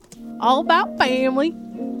All about family.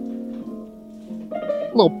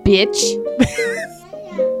 Little bitch.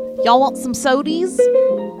 Y'all want some sodies?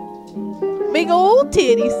 Big old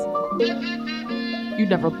titties. You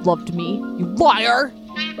never loved me, you liar.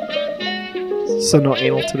 So no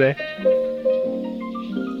anal today.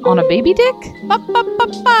 On a baby dick?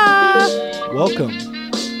 Ba-ba-ba-ba. Welcome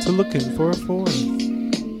to Looking for a Foreign.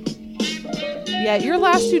 Yeah, your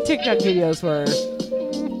last two TikTok videos were...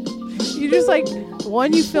 You just like...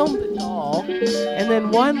 One, you filmed the doll. And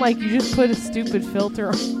then one, like, you just put a stupid filter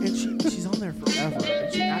on. And she's on there forever.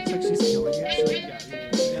 And she acts like she's killing it. She's like, yeah,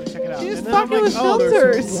 you gotta check it out. She's And then fucking I'm like, with oh,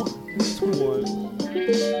 there's filters.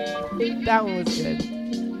 one. That one was good.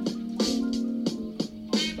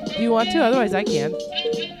 Do you want to? Otherwise, I can.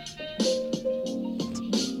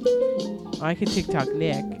 I can TikTok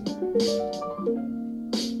Nick.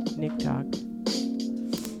 Nick talk.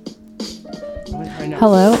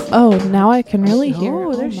 Hello? Oh, now I can really hear.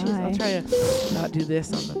 Oh, there she is. my. I'll try to not do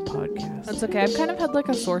this on the podcast. That's okay. I've kind of had like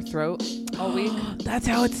a sore throat all week. That's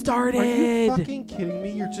how it started. Are you fucking kidding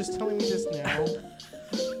me? You're just telling me this now?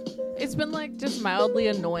 It's been like just mildly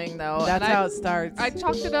annoying though. That's and how it starts. I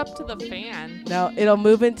chalked it up to the fan. No, it'll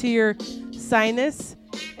move into your sinus,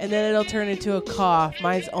 and then it'll turn into a cough.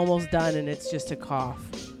 Mine's almost done, and it's just a cough.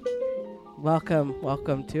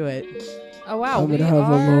 Welcome to it. Oh wow.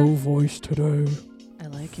 voice today. I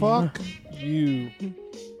like Fuck it. you. You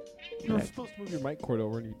were Okay. supposed to move your mic cord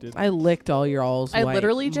over and you did. I licked all your all's I white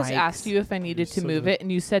literally just mics. asked you if I needed to so move dumb. it,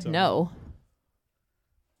 and you said So no.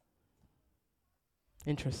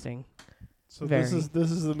 Interesting. So Very.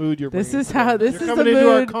 this is the mood you're This bringing is today. how- this You're is coming the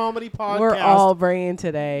into our mood comedy podcast. We're all bringing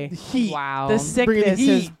today. heat. Wow. The bringing the sickness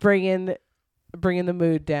is heat. bringing the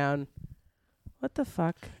mood down. What the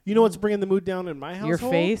fuck? You know what's bringing the mood down in my household? Your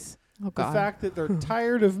face? Oh The god. fact that they're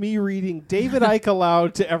tired of me reading David Icke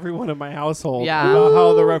aloud to everyone in my household Yeah. about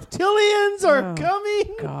how the reptilians are Oh,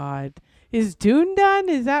 coming. God. Is Dune done?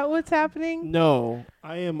 Is that what's happening? No,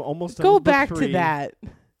 I am almost done Go with book back 3. to that.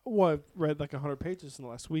 Well, I've read like 100 pages in the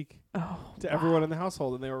last week Oh, to everyone in the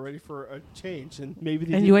household, and they were ready for a change. And maybe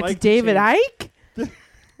they and didn't you went like to David change. Icke?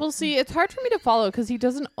 Well, see, it's hard for me to follow because he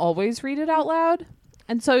doesn't always read it out loud,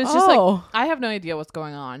 and so it's just like Oh. I have no idea what's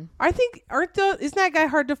going on. I think isn't that guy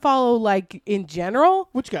hard to follow? Like in general,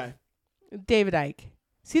 Which guy? David Icke.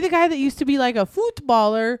 See the guy that used to be like a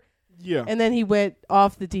footballer, Yeah, and then he went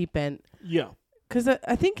off the deep end. yeah. Because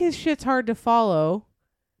I think his shit's hard to follow,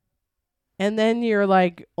 and then you're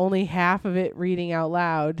like only half of it reading out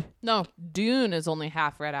loud. No, Dune is only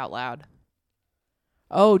half read out loud.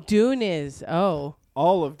 Oh, Dune is. Oh,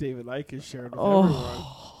 All of David Icke is shared with Oh. everyone.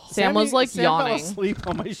 Sam was like Sam yawning. fell asleep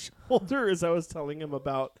on my shoulder as I was telling him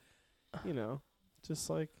about, just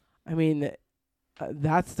like. I mean,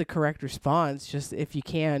 that's the correct response. Just if you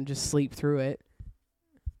can, just sleep through it.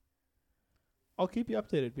 I'll keep you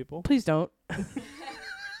updated, people. Please don't.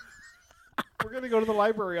 We're gonna go to the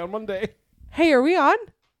library on Monday. Hey, are we on?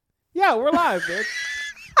 Yeah, we're live, bitch.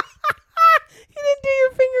 You didn't do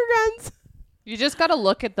your finger guns. You just got to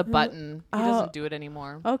look at the button. He Oh. doesn't do it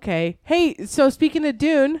anymore. Okay. Hey, so speaking of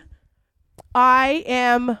Dune, I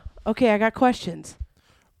got questions.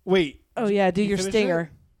 Wait. Oh yeah, do you your finish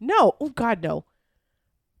stinger. No. Oh God, no.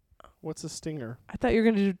 What's a stinger? I thought you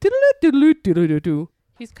were gonna do doodle-doo-doodle-doo-doo-doo.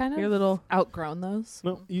 He's kind Your of little. outgrown those.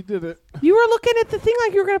 No, you did it. You were looking at the thing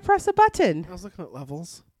like you were gonna press a button. I was looking at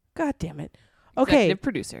levels. God damn it. Okay. Executive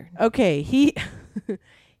producer. Okay. He.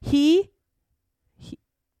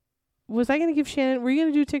 Was I gonna give Shannon? Were you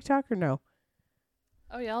gonna do TikTok or no?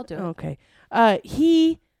 Oh yeah, I'll do it. Okay.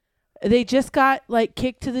 They just got like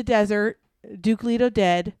kicked to the desert. Duke Leto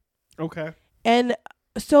dead. Okay. And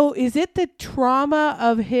so is it the trauma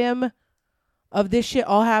of him, of this shit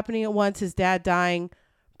all happening at once, his dad dying,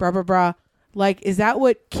 blah, blah, blah. Like, is that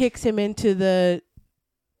what kicks him into the,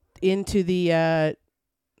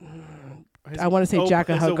 I want to say Jack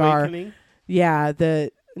of his Hagar. awakening? Yeah.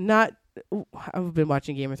 I've been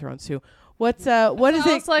watching Game of Thrones too. What is I it?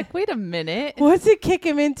 was like, wait a minute. What's it kick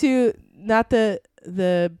him into? Not the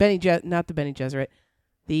Benny Gesserit.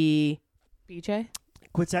 The BJ?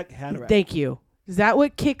 Kwisatz Haderach. Thank you. Is that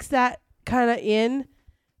what kicks that kind of in?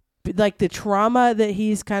 Like the trauma that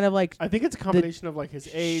he's kind of like I think it's a combination of like his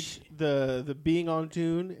age, the being on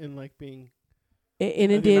Dune, and like being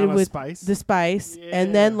inundated amount of with spice. the spice, Yeah.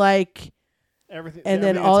 and then like, everything, and then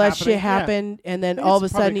everything all that that's shit happening. happened, and then think all of a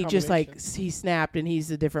it's probably sudden a he just like combination. he snapped and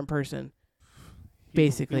he's a different person. He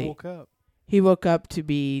basically. woke up. He woke up to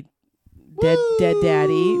be dead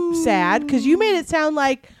daddy. Sad because you made it sound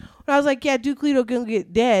like when I was like, yeah, Duke Leto gonna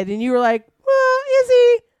get dead, and you were like, well, is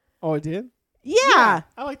he? Oh, I did. Yeah.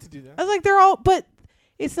 I like to do that. I was like, they're all, but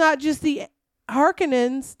it's not just the.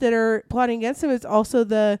 Harkonnens that are plotting against him is also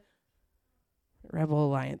the Rebel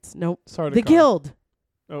Alliance. Nope. Sardaukar. The Guild.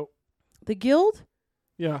 Oh. The Guild?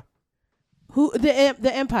 Yeah. Who the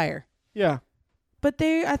Empire. Yeah. But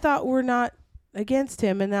I thought were not against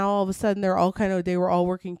him, and now all of a sudden they were all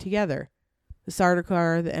working together. The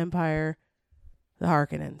Sardaukar, the Empire, the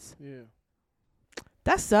Harkonnens. Yeah.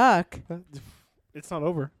 That suck. It's not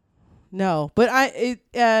over. No, but I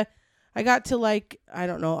got to I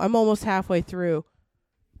don't know. I'm almost halfway through,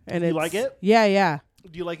 and You like it? Yeah.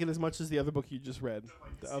 Do you like it as much as the other book you just read?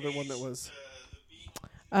 The other one that was.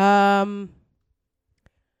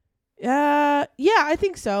 Yeah, I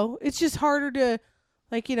think so. It's just harder to,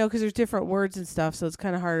 because there's different words and stuff, so it's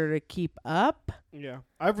kind of harder to keep up. Yeah,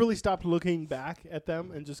 I've really stopped looking back at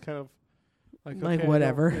them and just kind of okay,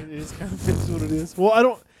 whatever. It is kind of is what it is. Well, I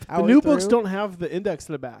don't. Power the new through. books don't have the index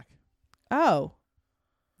in the back. Oh.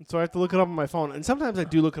 So I have to look it up on my phone. And sometimes I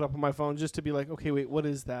do look it up on my phone just to be like, okay, wait, what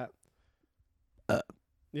is that?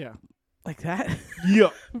 Yeah. Like that? Yeah.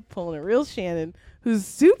 Pulling a real Shannon, who's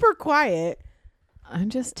super quiet. I'm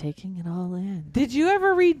just taking it all in. Did you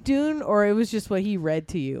ever read Dune, or it was just what he read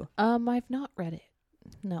to you? I've not read it.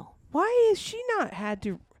 No. Why has she not had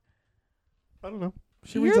to? I don't know.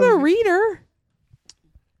 You're the reader.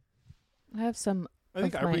 I have some. I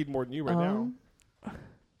think I read more than you right now.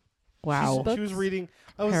 Wow. She was reading.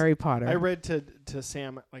 Harry Potter. I read to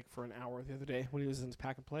Sam for an hour the other day when he was in his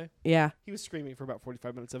pack and play. Yeah. He was screaming for about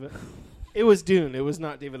 45 minutes of it. It was Dune. It was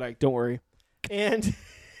not David Icke. Don't worry. And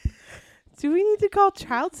do we need to call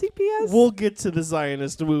child CPS? we'll get to the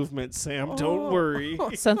Zionist movement, Sam. Don't worry.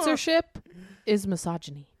 Censorship is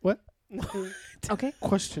misogyny. What? Okay.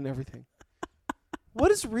 Question everything. What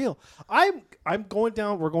is real? I'm going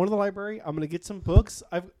down. We're going to the library. I'm gonna get some books.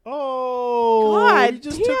 God, you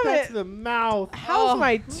just damn took that it. to the mouth. How's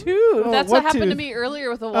my tooth? That's what what happened to tooth? me earlier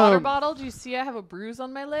with a water bottle. Do you see I have a bruise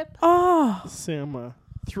on my lip? Oh. Sam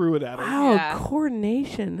threw it at her. Wow. Yeah.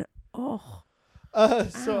 Coordination. Oh.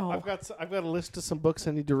 So Ow. I've got a list of some books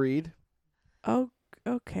I need to read. Oh.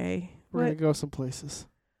 Okay. We're gonna What? go some places.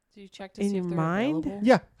 Do you check to In see your if they're mind? available?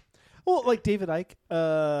 Yeah. Well, like David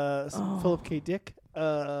Icke, some Philip K. Dick,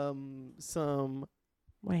 some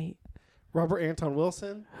Wait. Robert Anton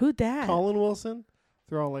Wilson, Who that? Colin Wilson.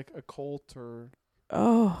 They're all like occult or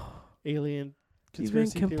Oh. alien You've been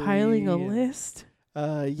conspiracy compiling a theory and, list.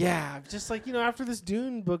 Yeah, just after this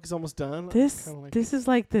Dune book is almost done. This kinda like, this is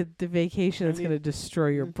like the vacation that's I going to destroy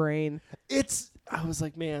your brain. I was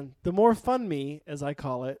like, man, the more fun me, as I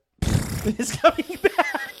call it, is coming back.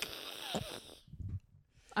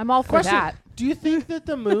 I'm all for Question: that. Do you think that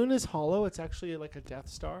the moon is hollow? It's actually like a Death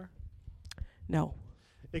Star. No.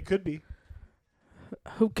 It could be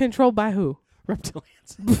Who controlled by who?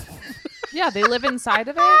 reptilians. Yeah, they live inside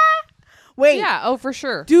of it. Wait. Yeah. Oh, for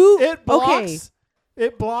sure. It blocks. Okay.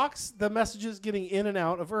 It blocks the messages getting in and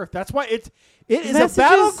out of Earth. That's why it is Messages- a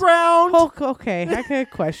battleground. Okay. I got a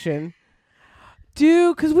question.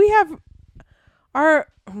 Because we have our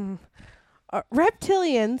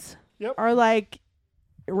reptilians Yep. are like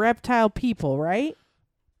reptile people, right?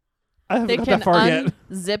 I haven't They got can that far yet.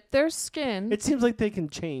 unzip their skin. It seems like they can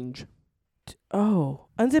change. Oh,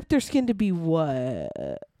 unzip their skin to be what?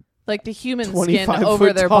 like the human skin 25 over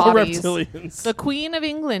foot their tall bodies. reptilians. The Queen of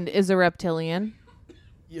England is a reptilian.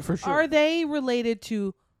 Yeah, for sure. Are they related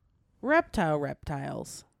to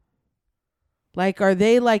reptiles? Like, are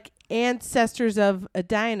they like ancestors of a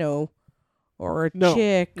dino, or a No.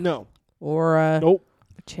 chick, No. or a Nope.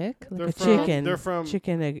 A chick? They're a from, chicken? They're from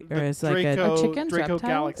chicken, or the is like Draco, A chicken's Draco reptile?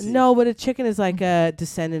 Galaxy. no, but a chicken is like a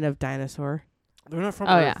descendant of dinosaur. They're not from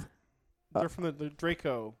Oh, Earth. yeah. They're from the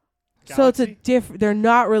Draco Galaxy. So it's a they're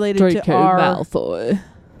not related to our. Malfoy.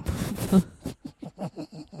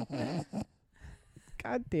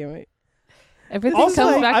 God damn it! Everything Also,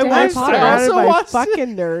 comes back I to Harry watched- Potter. I also Surrounded by watched-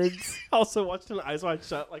 fucking nerds. I also watched an Eyes Wide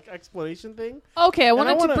Shut explanation thing. Okay, I I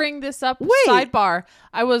wanted wanna- to bring this up. Wait. Sidebar.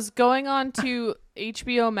 I was going on to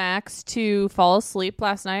HBO Max to fall asleep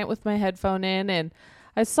last night with my headphone in, and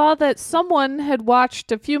I saw that someone had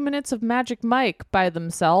watched a few minutes of Magic Mike by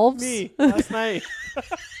themselves. Me last night.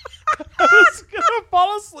 I was gonna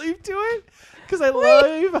fall asleep to it because I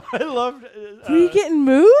loved. Were you getting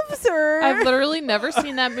moves or? I've literally never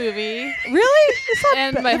seen that movie, really? It's not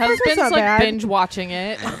and ba- my the first one's husband's not like bad. binge watching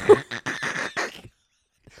it. I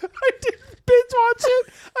didn't binge watch it.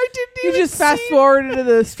 I didn't You even just fast see- forwarded to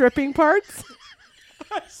the stripping parts.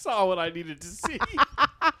 I saw what I needed to see.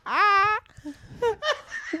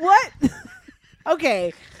 What? Okay.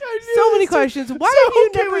 I knew So many this- questions. Why So, have you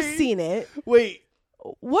okay, never wait. seen it? Wait,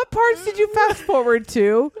 What parts did you fast forward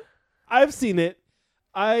to? I've seen it.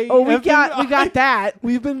 I Oh, we have got that.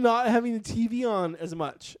 We've been not having the TV on as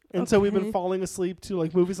much, and so we've been Okay. falling asleep to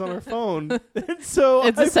like movies on our phone. And so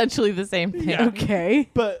It's I've- essentially the same thing. Yeah. Okay.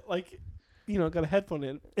 but like, got a headphone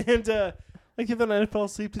in, and like the other night I fell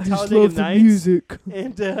asleep to I just Talladega love the Nights, music.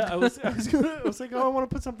 and I was like, oh, I want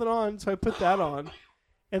to put something on, so I put that on,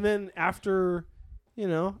 and then after,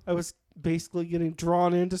 I was basically getting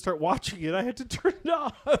drawn in to start watching it, I had to turn it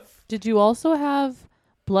off. Did you also have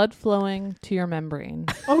blood flowing to your membrane?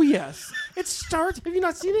 Oh yes, it starts. Have you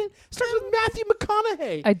not seen it? It starts with Matthew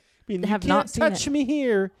McConaughey. I mean, have you not can't seen touch it. me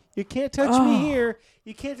here. You can't touch Oh. me here.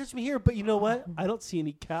 You can't touch me here. But you know what? I don't see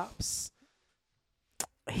any caps.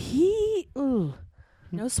 Ooh,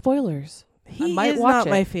 No spoilers. he might is watch not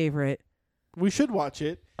it. my favorite. We should watch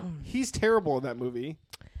it. He's terrible in that movie.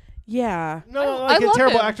 Yeah. No, I like a love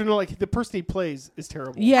terrible him. actor. No, like the person he plays is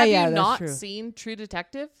terrible. Yeah, Have yeah, you that's not true. seen True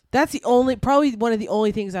Detective? That's probably one of the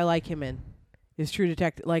only things I like him in is True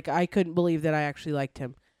Detective. Like, I couldn't believe that I actually liked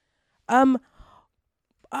him. I'm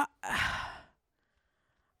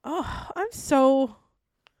so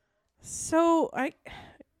I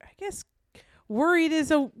guess worried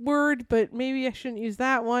is a word, but maybe I shouldn't use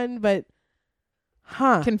that one. But,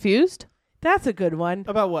 Confused? that's a good one.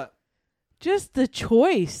 About what? Just the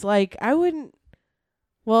choice. Like, I wouldn't.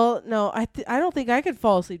 Well, no, I don't think I could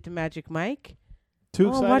fall asleep to Magic Mike. Too Oh,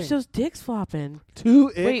 exciting. watch those dicks flopping.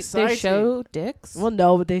 Too Wait, exciting. they show dicks? Well,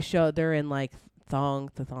 no, but they're in like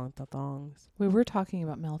thongs. We were talking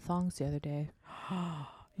about male thongs the other day.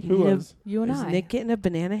 Who was? You and Is I. Nick getting a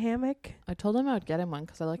banana hammock? I told him I would get him one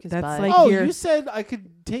because I like his That's butt. like- Oh, here. you said I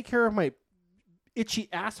could take care of my itchy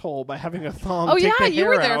asshole by having a thong. oh take yeah, the you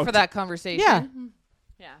were hair there out. for that conversation. Yeah.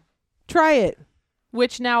 Yeah. Try it.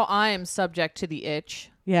 Which now I am subject to the itch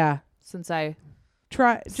Yeah, since I.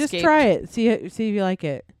 just Escaped. try it. See if you like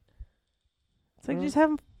it. It's like Mm. just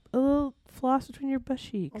have a little floss between your butt I'll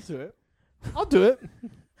cheeks. do it. I'll do it.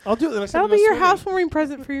 I'll do it the next time That'll we be go your swimming. housewarming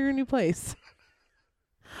present for your new place.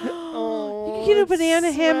 Oh, You can get a it's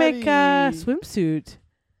banana hammock sweaty. swimsuit.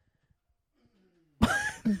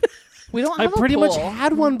 We don't I have pretty a much pool.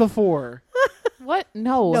 had one before. What?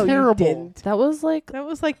 No. No, you terrible. didn't. That was like That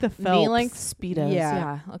was like the Phelps. knee-length Speedos.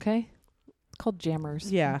 Yeah. Yeah. Okay. Called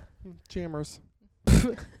jammers. Yeah. Jammers.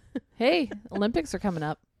 Hey, Olympics are coming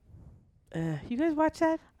up. You guys watch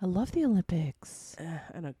that? I love the Olympics.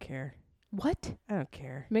 I don't care. What? I don't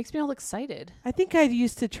care. Makes me all excited. I think I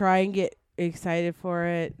used to try and get excited for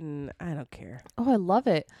it, and I don't care. Oh, I love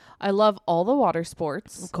it. I love all the water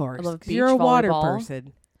sports. Of course, I love 'cause you're a beach water volleyball.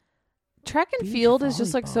 person. Track and Beach field is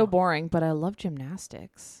just like so volleyball. boring, but I love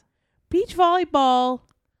gymnastics. Beach volleyball,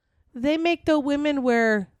 they make the women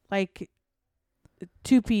wear like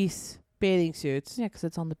 2-piece bathing suits. Yeah, because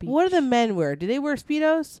it's on the beach. What do the men wear? Do they wear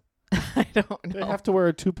Speedos? I don't They know. have to wear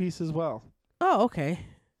a 2-piece as well. Oh, okay.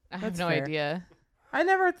 I have That's no fair. idea. I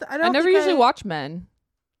never. I I never usually watch men.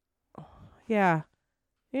 Yeah.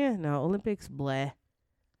 Yeah. No Olympics. Bleh.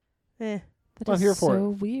 That I'm is here for so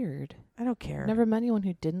weird. I don't care. Never met anyone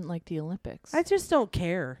who didn't like the Olympics. I just don't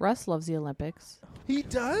care. Russ loves the Olympics. He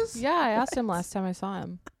does? Yeah, I asked him last time I saw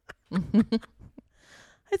him.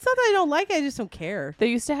 It's not that I don't like it. I just don't care. They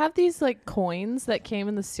used to have these like coins that came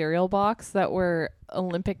in the cereal box that were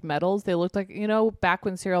Olympic medals. They looked like, back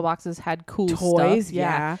when cereal boxes had cool Toys. stuff.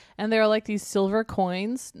 Yeah. And they were like these silver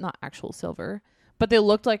coins, not actual silver, but they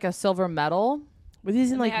looked like a silver medal. Were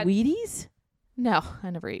these in And they like had- Wheaties? No, I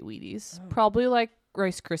never ate Wheaties. Oh. Probably like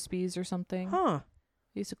Rice Krispies or something. Huh. I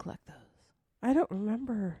used to collect those. I don't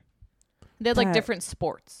remember. They had like That- different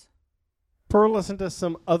sports. Pearl listened to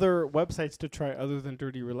some other websites to try other than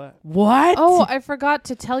Dirty Roulette. What? Oh, I forgot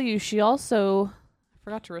to tell you. She also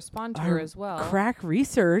forgot to respond to her Our as well. crack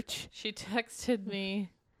research. She texted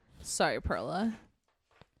me. Sorry, Perla.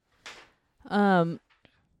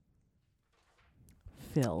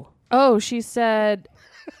 Phil. Oh, she said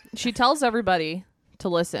she tells everybody to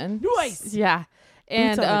listen. Nice. Yeah.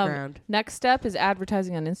 And Boots on the ground. next step is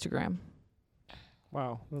advertising on Instagram.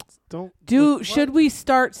 Wow. Don't. Should we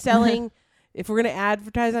start selling? If we're gonna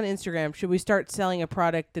advertise on Instagram, should we start selling a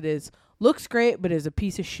product that looks great but is a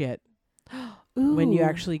piece of shit when you Ooh.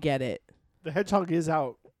 actually get it? The hedgehog is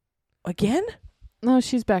out. Again? No,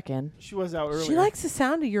 she's back in. She was out earlier. She likes the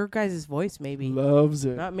sound of your guys' voice, maybe. Loves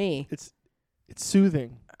it. Not me. It's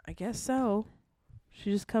soothing. I guess so.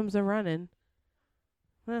 She just comes a running.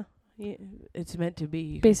 Well, yeah, it's meant to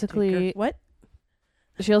be. Basically- Take her- what?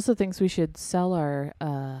 She also thinks we should sell our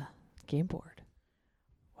game board.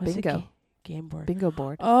 What's Bingo. a game board? Bingo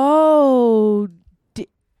board. Oh,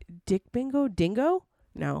 Dick Bingo? Dingo?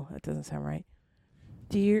 No, that doesn't sound right.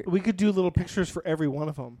 Dear. We could do little pictures for every one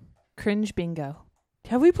of them. Cringe bingo.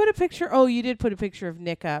 Have we put a picture? Oh, you did put a picture of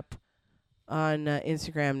Nick up on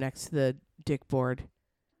Instagram next to the dick board.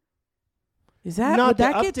 Is that Not would the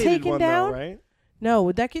that get updated taken one, down? though, right? No,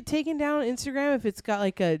 would that get taken down on Instagram if it's got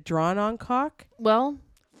like a drawn on cock? Well,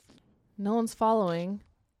 no one's following,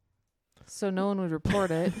 so no one would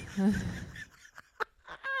report it.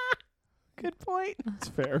 Good point. It's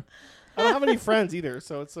fair. I don't have any friends either,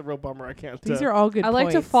 so it's a real bummer. I can't. These are all good I like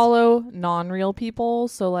to points. follow non-real people,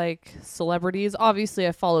 so like celebrities. Obviously,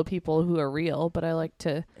 I follow people who are real, but I like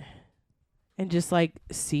to. and just like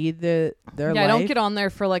see their life. I don't get on there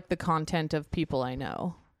for like the content of people I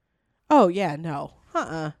know. Oh yeah, no.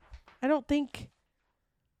 I don't think.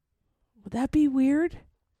 Would that be weird?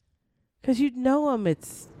 Because you'd know them.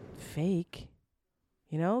 It's fake.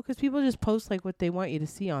 You know, because people just post like what they want you to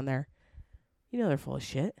see on there. You know they're full of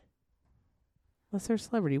shit. Unless they're a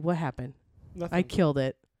celebrity. What happened? Nothing. I killed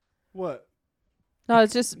it. What? No,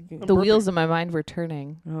 it's just I'm the wheels burping. of my mind were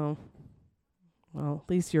turning. Oh. Well, at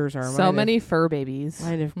least yours are. So many fur babies.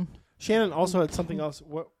 Mine have Shannon also had something else.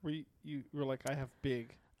 What were you were like? I have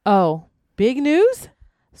big. Oh, big news.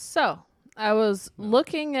 so I was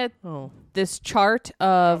looking at Oh. this chart I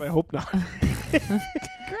of. hope not.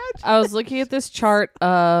 I was looking at this chart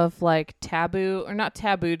of like taboo or not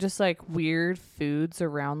taboo, just like weird foods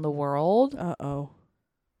around the world. Oh.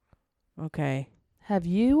 Okay. Have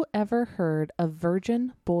you ever heard of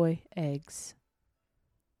virgin boy eggs?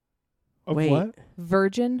 Of Wait. what?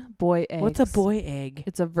 Virgin boy eggs. What's a boy egg?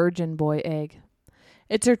 It's a virgin boy egg.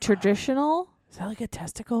 It's a traditional Is that like a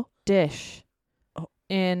testicle? dish Oh.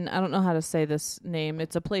 in, I don't know how to say this name,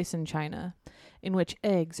 it's a place in China in which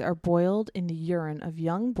eggs are boiled in the urine of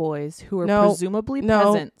young boys who are No. presumably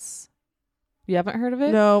No. peasants. You haven't heard of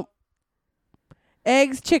it? No.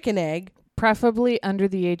 Eggs, chicken egg. Preferably under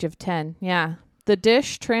the age of 10. Yeah. The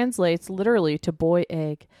dish translates literally to boy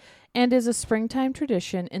egg and is a springtime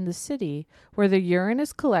tradition in the city where the urine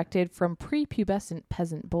is collected from prepubescent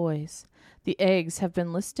peasant boys. The eggs have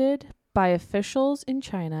been listed by officials in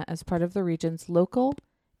China as part of the region's local,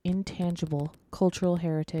 intangible cultural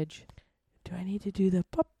heritage. Do I need to do the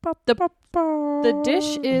The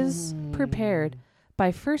dish is prepared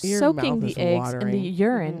by first Your soaking mouth the is eggs in the watering.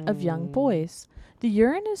 urine of young boys. The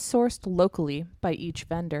urine is sourced locally by each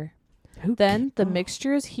vendor. Then the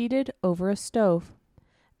mixture is heated over a stove.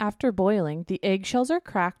 After boiling, the eggshells are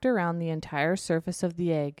cracked around the entire surface of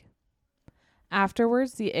the egg.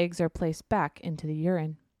 Afterwards, the eggs are placed back into the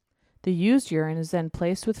urine. The used urine is then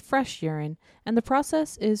placed with fresh urine, and the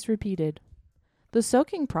process is repeated. The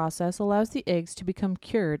soaking process allows the eggs to become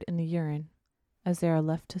cured in the urine, as they are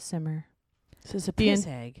left to simmer. This is a The piss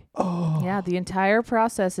egg. Oh. Yeah, the entire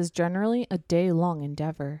process is generally a day-long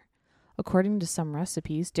endeavor. According to some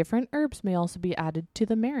recipes, different herbs may also be added to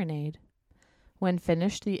the marinade. When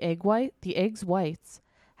finished, the egg's whites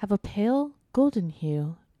have a pale golden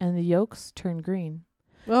hue, and the yolks turn green.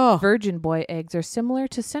 Oh. Virgin boy eggs are similar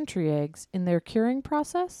to century eggs in their curing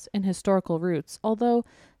process and historical roots, although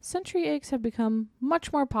century eggs have become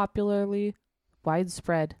much more popularly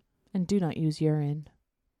widespread and do not use urine.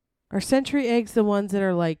 Are century eggs the ones that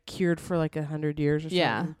are like cured for like 100 years or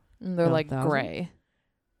Yeah, something? and they're No, like 1,000? gray.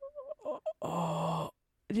 Oh.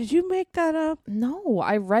 Did you make that up? No,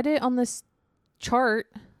 I read it on this chart.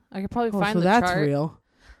 I could probably Oh, find so the that's chart. real.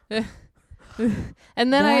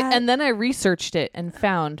 And then That- I researched it and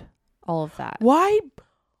found all of that. Why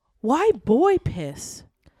boy piss?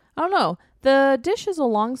 I don't know. The dish is a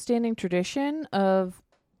long-standing tradition of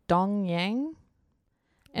Dongyang,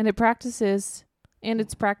 and its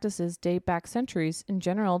practices date back centuries. In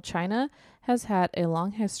general, China has had a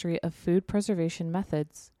long history of food preservation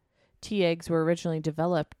methods. Tea eggs were originally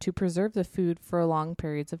developed to preserve the food for long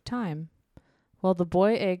periods of time. While the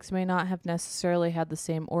boy eggs may not have necessarily had the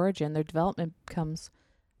same origin, their development comes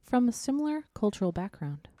from a similar cultural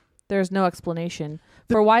background. There is no explanation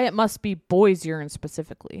for why it must be boys' urine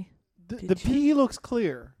specifically. The Did you- pee looks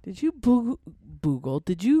clear. Did you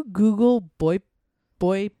Did you Google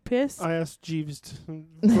boy piss? I asked Jeeves to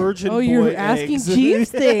virgin Oh, boy you're asking eggs. Jeeves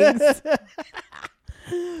things.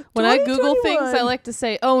 When I Google things, I 2021. like to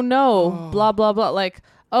say, oh no, Oh. blah, blah, blah. Like,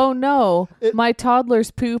 oh no, It- my toddler's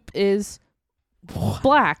poop is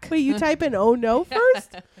black. Wait, you type in "oh no"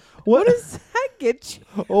 first? What Does that get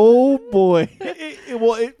you? Oh boy!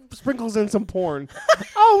 It sprinkles in some porn.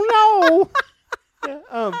 Oh no!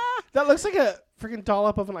 Yeah, that looks like a freaking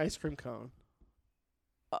dollop of an ice cream cone.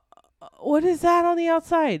 What is that on the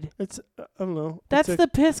outside? It's I don't know. That's It's the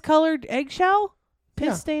piss-colored eggshell? Yeah.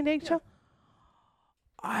 Piss-stained eggshell?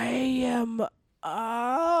 I am...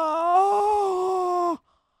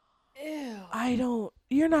 I don't...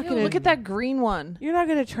 you're not Ew, gonna look at that green one. You're not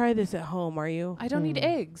gonna try this at home, are you? I don't need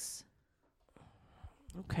eggs.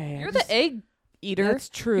 Okay. You're the egg eater. That's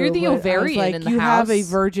true. You're the but I was ovarian like, in the you house. have a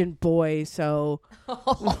virgin boy, so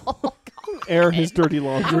Air his dirty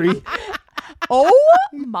laundry. Oh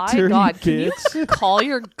my Dirty God! Can you bitch. call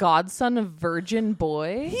your godson a virgin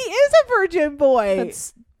boy? he is a virgin boy.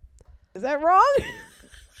 That's Is that wrong?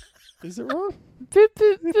 Is it wrong?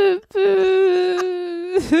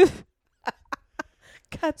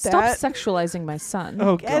 Cut Stop that. sexualizing my son.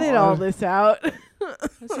 Oh, Edit all this out.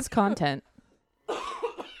 This is content.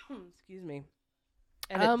 Excuse me.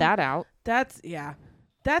 Edit that out. That's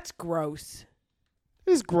gross.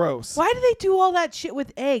 It's gross. Why do they do all that shit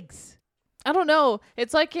with eggs? I don't know.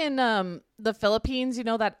 It's like in the Philippines, you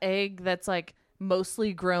know, that egg that's like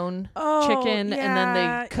mostly grown chicken, and then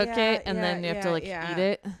they cook it, and then you have to like eat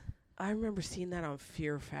it. I remember seeing that on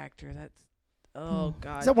Fear Factor. That's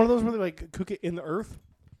God. Is that one of those where they like cook it in the earth?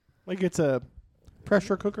 Like it's a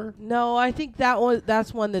pressure cooker? No, I think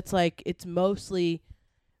that's one that's like it's mostly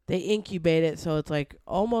they incubate it so it's like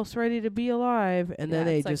almost ready to be alive, and then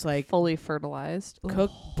they it's, just like fully fertilized.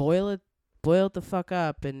 boil it the fuck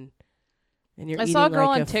up, and you're I eating saw a girl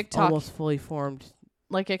like on TikTok almost fully formed.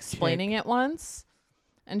 like explaining it once,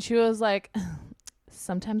 and she was like,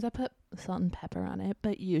 sometimes I put salt and pepper on it,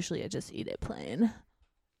 but usually I just eat it plain.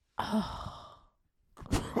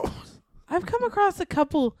 I've come across a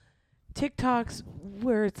couple TikToks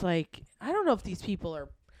where it's like, I don't know if these people are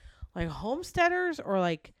like homesteaders or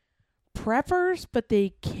like preppers, but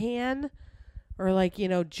they can, or like,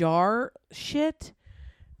 jar shit.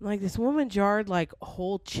 Like this woman jarred like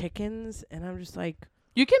whole chickens, and I'm just like,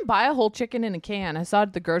 You can buy a whole chicken in a can. I saw it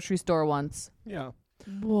at the grocery store once. Yeah.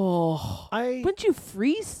 whoa. I Wouldn't you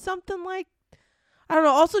freeze something like, I don't know.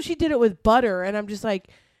 Also, she did it with butter, and I'm just like,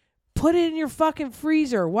 put it in your fucking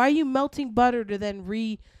freezer. Why are you melting butter to then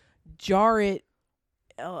jar it?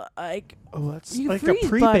 Like, that's you like a freeze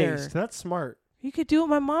pre-based. butter. That's smart. you could do what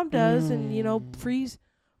my mom does, and freeze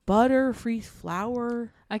butter, freeze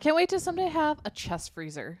flour. I can't wait to someday have a chest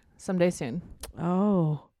freezer. Someday soon.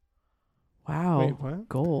 Oh, wow. Wait, what?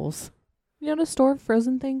 Goals. You know, to store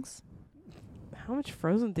frozen things. How much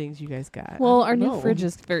frozen things you guys got? Well, our know. new fridge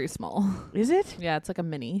is very small. Is it? Yeah, it's like a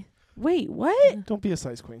mini. Wait, what? Don't be a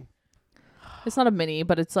size queen. It's not a mini,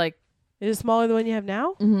 but it's like, Is it smaller than the one you have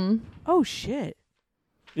now? Oh shit!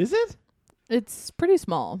 Is it? it's pretty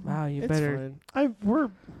small. Wow, you It's better. fine. We're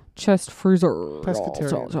Chest freezer.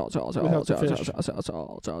 Pescatarian. Without the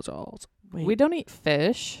fish. Wait, We don't eat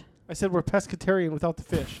fish. I said we're pescatarian without the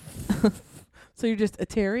fish. so you're just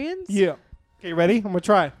Atarians? Yeah. Okay, ready? I'm gonna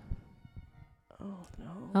try. Oh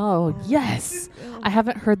no. Oh, yes. I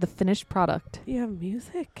haven't heard the finished product. You have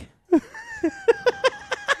music?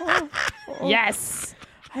 Yes.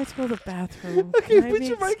 I have to go to the bathroom. Okay, Can I put be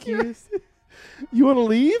your mic here. excused? You want to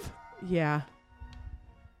leave? Yeah.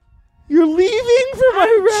 You're leaving for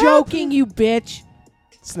my I'm rap? joking, you bitch.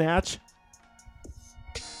 Snatch.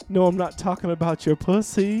 No, I'm not talking about your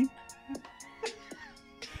pussy.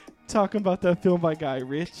 Talking about that film by Guy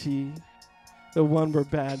Ritchie. The one where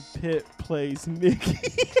Brad Pitt plays Mickey.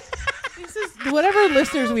 This is whatever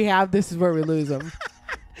listeners we have. This is where we lose them.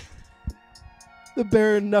 The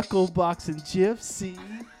bare knuckle boxing gypsy.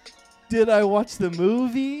 Did I watch the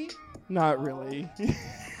movie? Not really.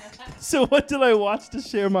 So what did I watch to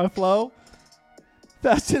share my flow?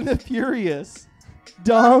 Fast and the Furious.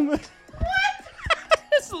 Dumb. What?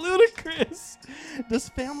 It's ludicrous. Does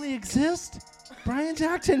family exist? Brian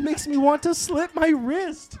Jackson makes me want to slit my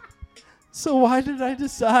wrist. So why did I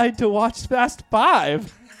decide to watch Fast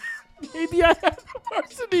 5? Maybe I have the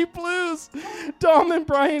Varsity Blues. Dom and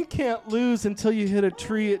Brian can't lose until you hit a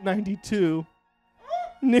tree at 92.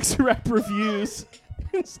 Nick's rap reviews.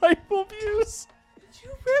 Insightful views. Did you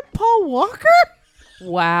rip Paul Walker?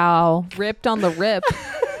 Wow. Ripped on the rip.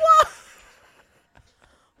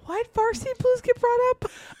 Why'd Varsity Blues get brought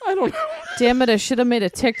up? I don't know. Damn it, I should have made a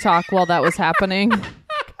TikTok while that was happening. God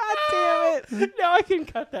damn it. Now I can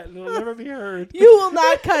cut that and it'll never be heard. You will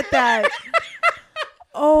not cut that.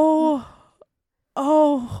 Oh.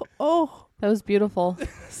 That was beautiful.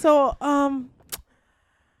 So,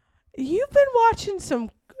 you've been watching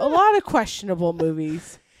a lot of questionable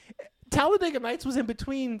movies. Talladega Nights was in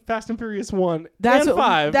between Fast and Furious 1 That's and what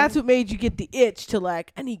 5. That's what made you get the itch to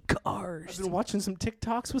like, I need I've cars. been watching some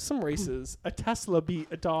TikToks with some races. A Tesla beat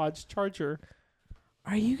a Dodge Charger.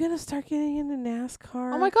 Are you gonna start getting into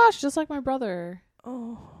NASCAR? Oh my gosh, just like my brother.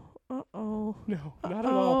 Oh. Uh-oh. No, not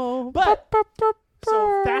at all. Oh. But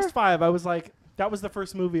so Fast 5, I was like, that was the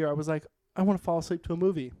first movie where I was like, I want to fall asleep to a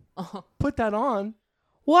movie. Put that on.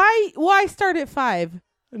 Why start at 5?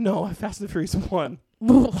 No, Fast and Furious 1.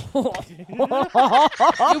 You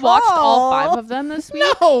watched all 5 of them this week?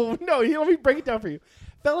 No, let me break it down for you.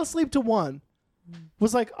 Fell asleep to one.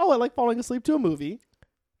 Was like, oh, I like falling asleep to a movie.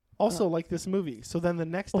 Also like this movie. So then the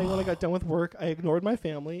next day when I got done with work, I ignored my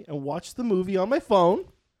family and watched the movie on my phone.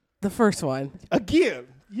 The first one. Again.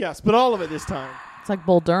 Yes, but all of it this time. It's like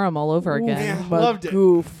Bull Durham all over again. Yeah, My loved it.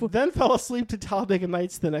 goof. Then fell asleep to Talladega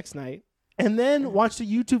Nights the next night. And then watched a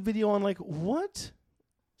YouTube video on like, what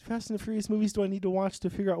Fast and the Furious movies do I need to watch to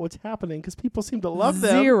figure out what's happening? Because people seem to love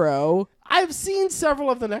them. 0. I've seen several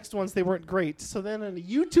of the next ones. They weren't great. So then in a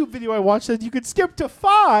YouTube video I watched said you could skip to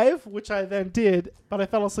 5, which I then did. But I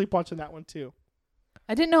fell asleep watching that one too.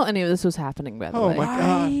 I didn't know any of this was happening, by the Oh way.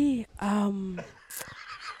 my God.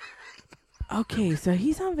 Okay, so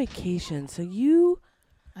he's on vacation. So do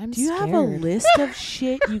I'm you scared. have a list of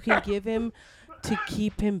shit you can give him to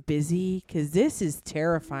keep him busy? Because this is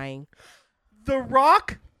terrifying. The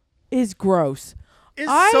Rock Is gross. is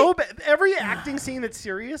I- so bad. Every acting scene that's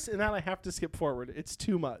serious, and that I have to skip forward. It's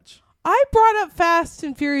too much. I brought up Fast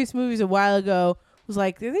and Furious movies a while ago. Was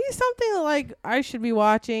like, are these something that like I should be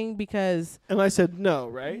watching? Because And I said no,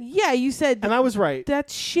 right? yeah, you said And I was right.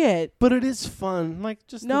 that's shit. But it is fun. Like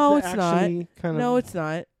just No, the it's not. actiony kind No, of. it's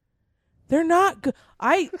not. They're not good.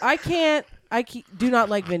 I can't. Do not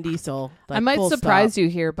like Vin Diesel. I Like, might full surprise stop. you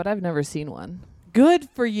here, but I've never seen one. Good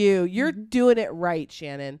for you. You're doing it right,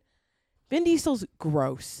 Shannon. Vin Diesel's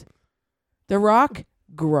gross. The Rock,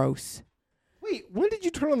 gross. Wait, when did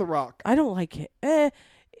you turn on The Rock? I don't like it.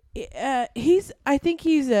 I think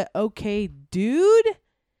he's a okay dude.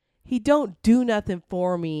 He don't do nothing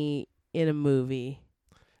for me in a movie.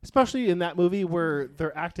 Especially in that movie where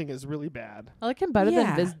their acting is really bad. I like him better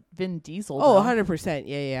Yeah. than Vin Diesel. Oh, though. 100%.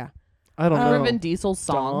 Yeah. I don't Remember know. Vin Diesel's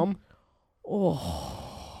song? Dom?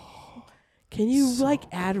 Oh. Can you like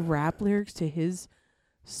add rap lyrics to his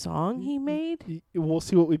song he made? We'll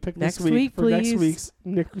see what we pick Next this week week, for next please. week's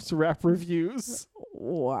Nick's Rap Reviews.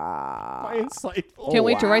 Wow. My insightful. Can't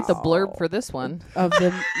wait to write the blurb for this one. Of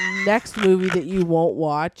the next movie that you won't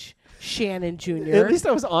watch, Shannon Jr. At least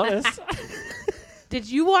I was honest. Did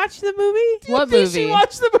you watch the movie? What Did movie? she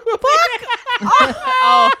watch the movie?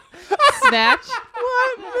 Oh, Snatch.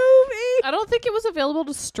 What movie? I don't think it was available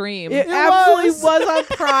to stream. It It absolutely was. was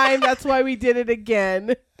on Prime. That's why we did it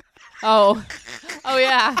again. Oh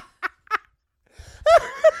yeah.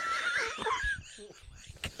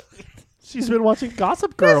 She's been watching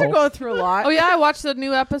Gossip You guys are Girl. going through a lot. Oh yeah. I watched the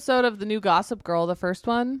new episode of the new Gossip Girl, the first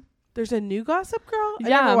one. There's a new Gossip Girl? I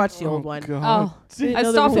Yeah. never watched the old one. God. Oh, Didn't I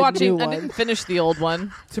know there stopped was a watching. new I one. didn't finish the old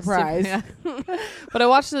one. Surprise. Yeah. But I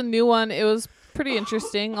watched the new one. It was pretty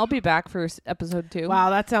interesting. I'll be back for episode 2. Wow,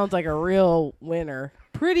 that sounds like a real winner.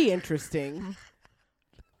 Pretty interesting.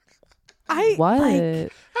 I What?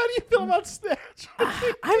 like, How do you feel about Snatch?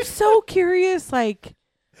 I'm so curious. Like,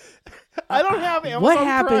 I don't have Amazon what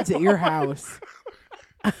happens Prime at your on. house?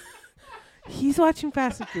 He's watching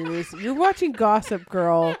Fast and Furious. You're watching Gossip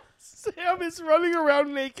Girl. Sam is running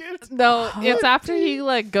around naked. No, it's after he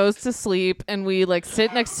like goes to sleep and we like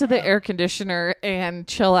sit next to the air conditioner and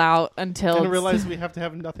chill out until And it's- realize we have to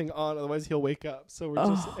have nothing on, otherwise he'll wake up. So we're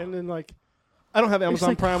just, Oh. and then like, I don't have Amazon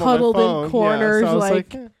like, Prime on my huddled in phone. corners, yeah, so I was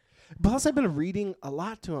like- eh. Plus, I've been reading a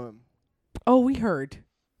lot to him. Oh, we heard.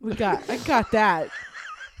 I got that.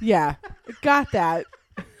 Yeah, I got that.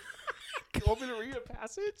 You want me to read a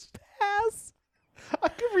passage? Pass. I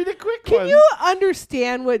can read a quick Can one. you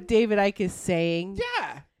understand what David Icke is saying?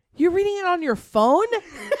 Yeah. You're reading it on your phone?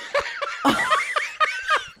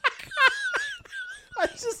 I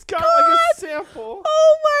just got like a sample.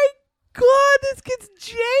 Oh my god, this gets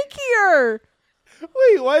jankier.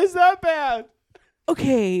 Wait, why is that bad?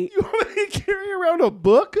 Okay. You want me to carry around a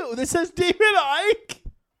book that says David Icke?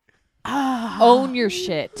 own your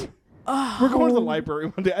shit. We're going to the library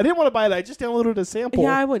one day. I didn't want to buy it. I just downloaded a sample.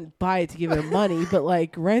 Yeah, I wouldn't buy it to give it money, but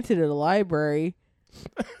like rent it at a library.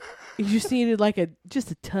 You just needed like just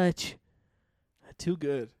a touch. Too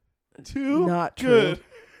good. Too Not true.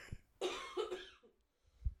 good.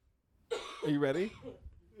 Are you ready?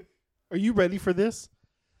 Are you ready for this?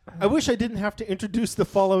 I wish I didn't have to introduce the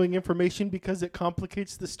following information because it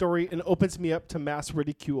complicates the story and opens me up to mass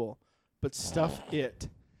ridicule. But stuff it.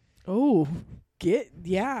 Oh,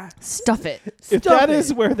 Stuff it. If Stuff that it.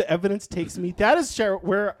 is where the evidence takes me, that is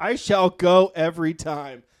where I shall go every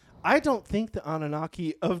time. I don't think the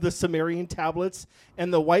Anunnaki of the Sumerian tablets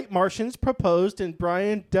and the white Martians proposed in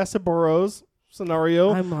Brian Desaborow's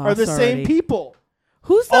scenario I'm are the lost same already. people.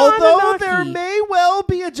 Who's the Although Anunnaki? there may well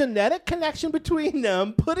be a genetic connection between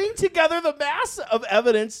them, putting together the mass of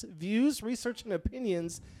evidence, views, research, and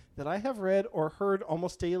opinions that I have read or heard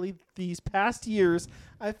almost daily these past years,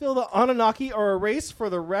 I feel the Anunnaki are a race for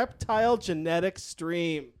the reptile genetic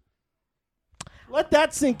stream. Let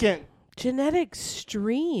that sink in. Genetic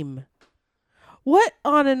stream. What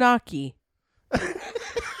Anunnaki?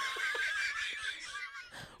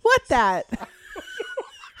 What that?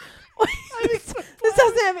 This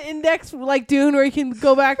doesn't have an index like Dune where you can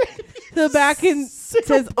go back to the back and it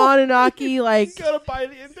says Anunnaki like. You gotta buy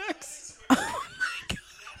the index. Oh my God.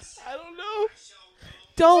 I don't know.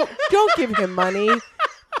 Don't give him money.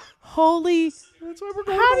 Holy. That's why we're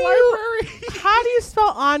going How to the do you library. how do you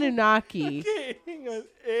spell Anunnaki? Okay, hang on.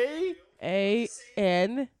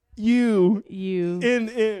 A-N-U.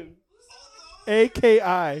 A-U-N-N.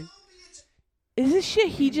 A-K-I. Is this shit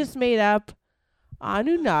he just made up?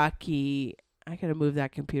 Anunnaki. I gotta move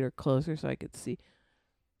that computer closer so I could see.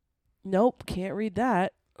 Nope, can't read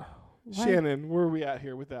that. Why- Shannon, where are we at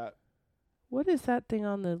here with that? What is that thing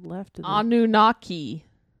on the left of the Anunnaki.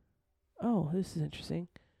 Oh, this is interesting.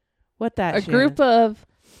 What that? A Shannon? group of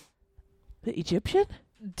The Egyptian?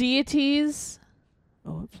 deities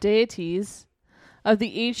Oh, oops. deities of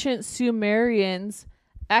the ancient Sumerians,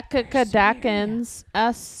 Akkadakans,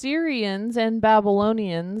 Assyrians, and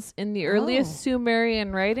Babylonians in the earliest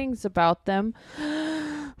Sumerian writings about them,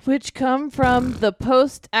 which come from the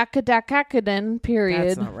post-Akkadakadan period.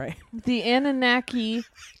 That's not right. The Anunnaki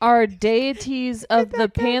are deities of the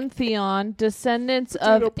pantheon, descendants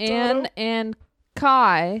of An and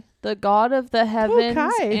Kai, the god of the heavens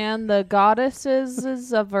Kai. and the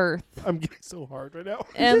goddesses of earth. I'm getting so hard right now.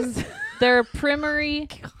 And their primary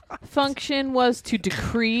function was to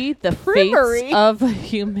decree the Primary? fates of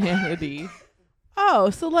humanity. Oh,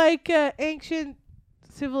 so like ancient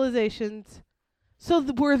civilizations. So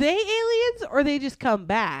were they aliens or they just come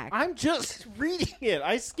back? I'm just reading it.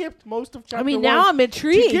 I skipped most of chapter I mean, 1 now I'm to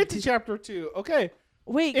intrigued. get to chapter 2. Okay.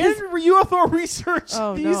 Wait, In 'cause- UFO research,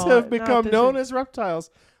 Oh, these no, have not become this known one. as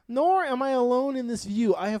reptiles. Nor am I alone in this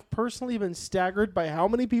view. I have personally been staggered by how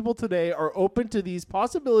many people today are open to these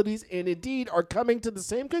possibilities and indeed are coming to the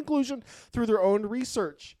same conclusion through their own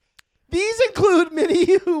research. These include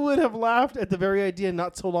many who would have laughed at the very idea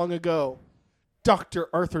not so long ago. Dr.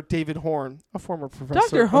 Arthur David Horn, a former professor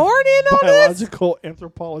Dr. of Horn in on this? biological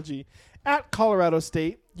anthropology at Colorado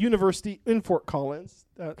State University in Fort Collins.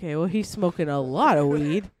 Okay, well, he's smoking a lot of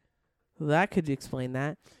weed. That could explain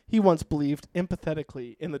that. He once believed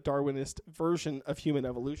empathetically in the Darwinist version of human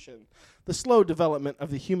evolution, the slow development of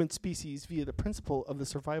the human species via the principle of the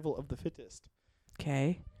survival of the fittest.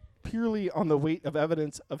 Okay. Purely on the weight of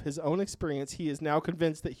evidence of his own experience, he is now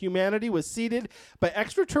convinced that humanity was seeded by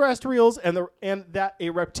extraterrestrials and that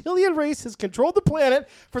a reptilian race has controlled the planet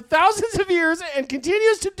for thousands of years and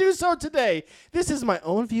continues to do so today. This is my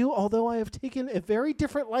own view, although I have taken a very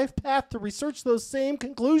different life path to research those same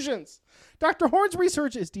conclusions. Dr. Horn's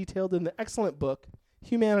research is detailed in the excellent book,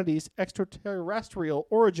 Humanity's Extraterrestrial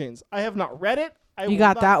Origins. I have not read it. You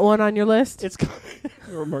got that one on your list? It's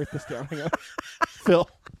we'll mark this down. Hang on. Phil.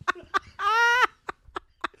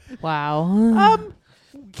 Wow.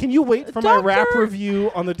 Can you wait for my rap Doctor-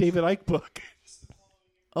 review on the David Icke book?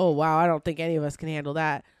 Oh, wow. I don't think any of us can handle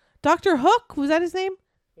that. Dr. Hook, was that his name?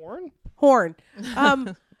 Horn? Horn.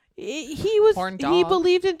 He Horn dog. he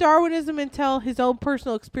believed in Darwinism until his own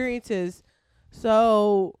personal experiences.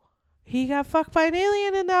 So he got fucked by an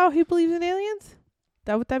alien and now he believes in aliens?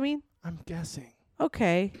 That what that mean? I'm guessing.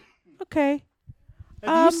 Okay.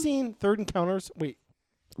 Have you seen Third Encounters? Wait.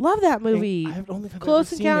 Love that movie. I don't think I've Close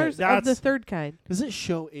ever seen Encounters it. of the Third Kind. Does it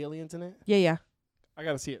show aliens in it? Yeah. I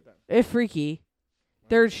gotta see it then. It's freaky.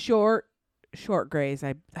 They're short grays.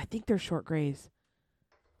 I think they're short grays.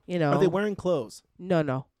 You know. Are they wearing clothes?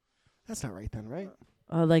 No. That's not right then, right?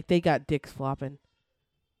 Like they got dicks flopping.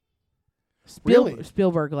 Really?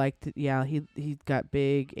 Spielberg liked it. Yeah, he got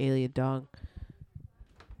big alien dong.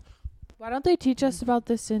 Why don't they teach us about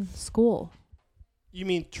this in school? You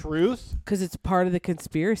mean truth? Because it's part of the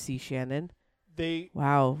conspiracy, Shannon.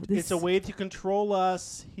 Wow. It's a way to control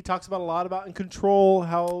us. He talks about a lot about in control,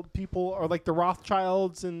 how people are like the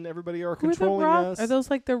Rothschilds and everybody are Who are the controlling us. Are those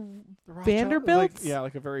like the The Vanderbilts?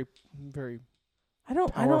 Like a very, very. I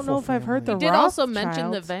don't powerful know if I've heard the family. He did also mention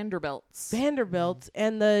the Rothschilds. Vanderbilts. Vanderbilts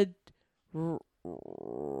and the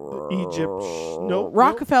Egypt. Nope.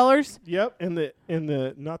 Rockefellers. Yep, and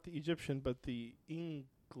the not the Egyptian, but the England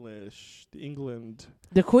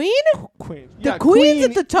The Queen? Queen. The Queen's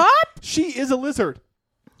at the top? She is a lizard.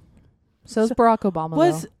 So is Barack Obama.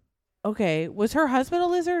 Was though. was her husband a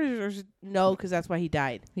lizard or no, because that's why he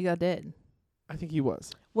died. He got dead. I think he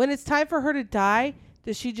was. When it's time for her to die,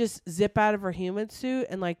 does she just zip out of her human suit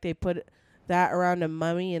and like they put that around a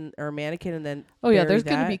mummy or a mannequin and then Oh yeah, bury there's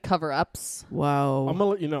gonna that? be cover-ups. Whoa. I'm gonna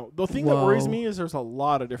let you know. The thing that worries Whoa. me is there's a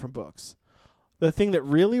lot of different books. The thing that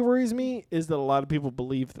really worries me is that a lot of people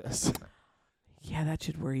believe this. Yeah, that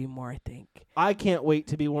should worry you more, I think. I can't wait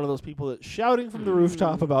to be one of those people that's shouting from the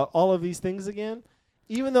rooftop about all of these things again.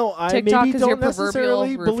 Even though I TikTok maybe is your don't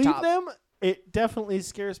necessarily proverbial believe rooftop. them, it definitely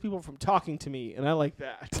scares people from talking to me, and I like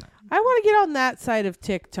that. I want to get on that side of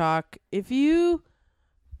TikTok. If you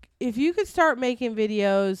could start making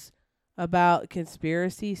videos about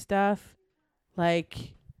conspiracy stuff,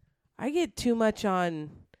 like I get too much on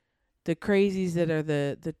the crazies that are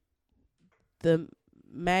the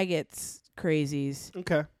maggots crazies,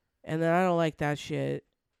 Okay. and then I don't like that shit.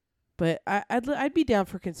 But I'd be down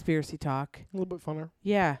for conspiracy talk. A little bit funner.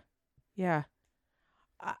 Yeah.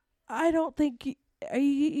 I don't think are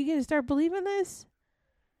you gonna start believing this?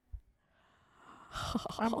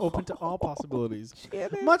 I'm open to all possibilities.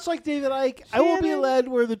 Shannon. Much like David Icke, I will be Shannon. led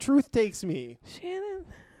where the truth takes me. Shannon.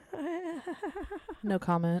 No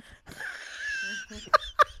comment.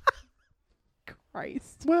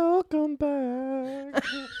 Christ. Welcome back.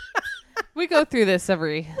 We go through this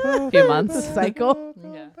every few months. Cycle.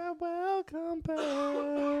 Yeah. Welcome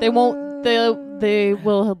back. They won't. They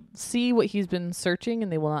will see what he's been searching,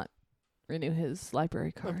 and they will not renew his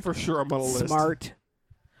library card. For sure, I'm on a list. Smart.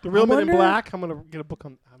 The Real I Men in wonder- Black. I'm gonna get a book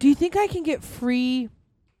on. Do you think I can get free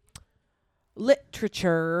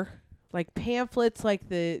literature, like pamphlets like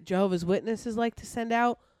the Jehovah's Witnesses like to send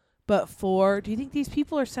out? But do you think these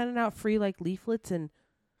people are sending out free like leaflets and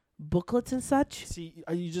booklets and such? See,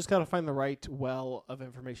 you just gotta find the right well of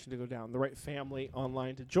information to go down, the right family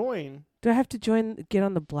online to join. Do I have to get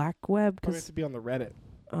on the black web? Or you have to be on the Reddit.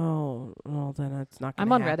 Oh, well, then it's not going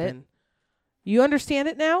I'm to on Reddit. happen. You understand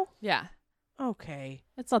it now? Yeah, Okay.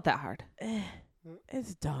 it's not that hard.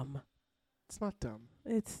 It's dumb. It's not dumb.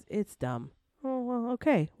 It's dumb. Oh, well,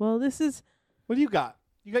 okay. Well, this is... What do you got?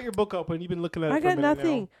 You got your book open. You've been looking at it I for a got minute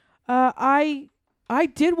nothing. now. I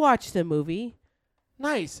did watch the movie.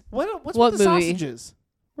 Nice. What's What with the movie? sausages?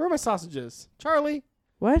 Where are my sausages? Charlie,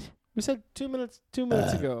 What? we said 2 minutes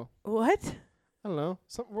ago. What? I don't know.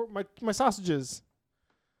 My sausages.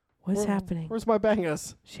 What's happening? Where's my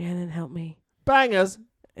bangers? Shannon, help me. Bangers.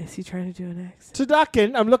 Is he trying to do an accent? To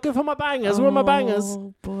Duckin. I'm looking for my bangers. Where are my bangers?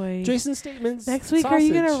 Oh, boy. Jason Statement's Next week, are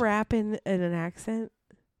you going to sausage. rap in an accent?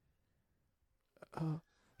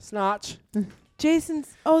 Snatch.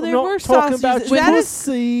 Jason's... Oh, I'm there not were talking sausages. about Is your that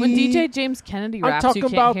pussy. When DJ James Kennedy I'm raps, talking you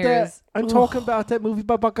can't about hear that. his. I'm Ugh. talking about that movie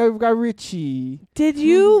by Guy Ritchie. Did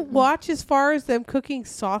you watch as far as them cooking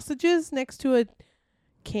sausages next to a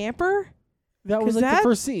camper? That was 'Cause like that- the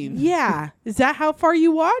first scene. Yeah. Is that how far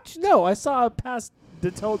you watched? No, I saw past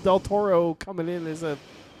Del Toro coming in as a.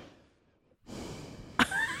 I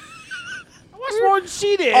watched more than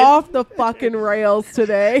she did. Off the fucking rails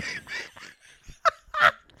today.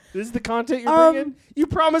 This is the content you're bringing. You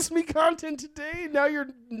promised me content today. Now your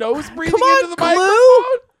nose breathing on, into the Clue.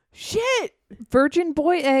 microphone. Shit. Virgin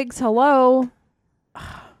boy eggs. Hello.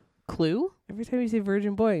 Clue. Every time you say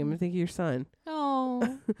virgin boy, I'm gonna think of your son.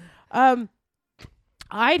 Oh.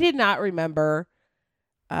 I did not remember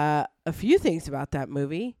a few things about that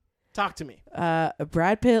movie. Talk to me.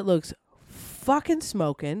 Brad Pitt looks fucking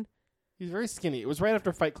smoking. He's very skinny. It was right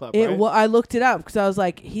after Fight Club, right? I looked it up because I was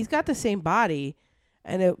like, he's got the same body,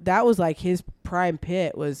 and that was like his prime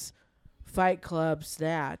Pitt was Fight Club,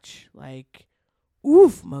 Snatch. Like,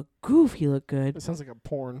 oof, magoof, he looked good. It sounds like a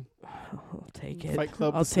porn. I'll take it. Fight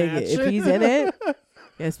Club. I'll The take it Snatch. if he's in it.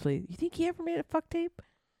 Yes, please. You think he ever made a fuck tape?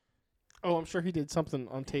 Oh, I'm sure he did something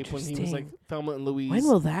on tape when he was like Interesting. Thelma and Louise. When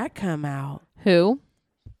will that come out? Who?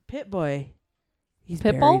 Pit Boy. He's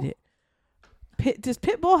Pitbull? buried it. Does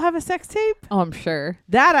Pitbull have a sex tape? Oh, I'm sure.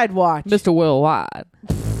 That I'd watch. Mr. Will Wide.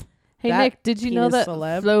 Hey, That Nick, did you know penis that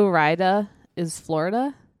celeb. Florida is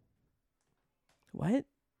Florida? What?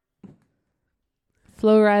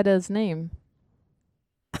 Florida's name.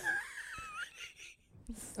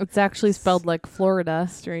 It's actually spelled like Florida.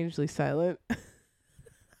 Strangely silent.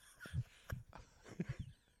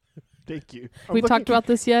 Thank you. We talked about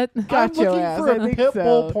this yet? Got I'm your looking ass. for I think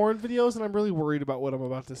Pitbull so. porn videos, and I'm really worried about what I'm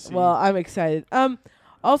about to see. Well, I'm excited.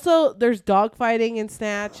 Also, there's dogfighting in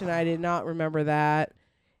Snatch, and I did not remember that.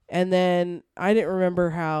 And then I didn't remember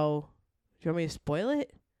how. Do you want me to spoil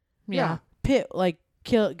it? Yeah. Pitt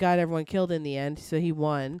got everyone killed in the end, so he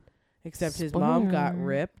won, except his mom got Spoiler.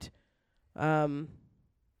 ripped.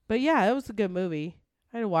 But yeah, it was a good movie.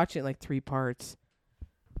 I had to watch it in like 3 parts.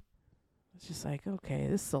 It's just like, okay,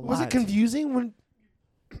 this is a lot. was it confusing when?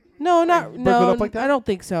 No, not broke it no. up like that? I don't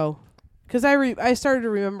think so. Because I started to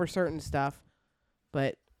remember certain stuff,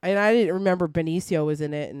 but I didn't remember Benicio was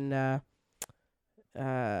in it, and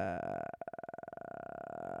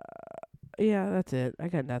Yeah, that's it. I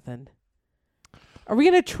got nothing. Are we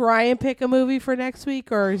gonna try and pick a movie for next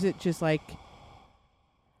week, or is it just like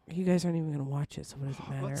you guys aren't even gonna watch it, so what does it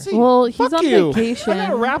matter? Let's see. Well, he's Fuck on you. vacation. I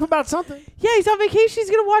gotta rap about something. Yeah, he's on vacation. He's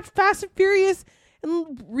gonna watch Fast and Furious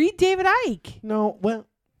and read David Icke. No, well,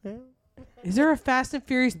 yeah. Is there a Fast and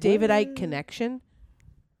Furious David Icke connection?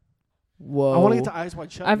 Whoa! I want to get to Eyes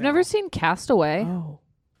Wide Shut. I've now. never seen Castaway. Oh,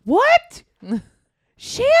 what?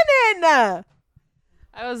 Shannon, I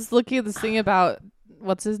was looking at this thing about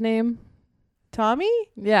what's his name? Tommy,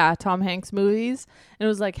 Yeah, Tom Hanks movies, and it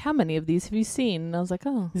was like, how many of these have you seen? And I was like,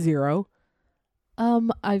 oh, 0.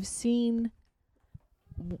 I've seen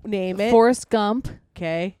Name it. Forrest Gump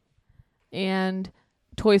Okay. and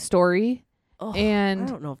Toy Story, I and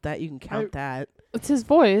don't know if that you can count that. it's his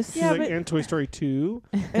voice. She's Yeah, like, but- and Toy Story 2.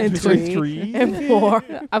 And Toy Story 3 3. and 4.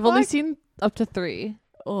 I've only What? seen up to 3.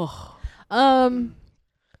 Oh,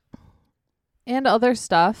 And other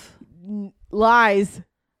stuff. lies.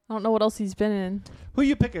 I don't know what else he's been in. Who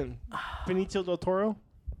you picking? Benicio del Toro?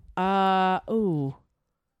 Ooh.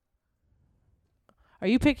 Are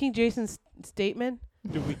you picking Jason Statham?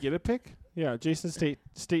 Did we get a pick? Yeah, Jason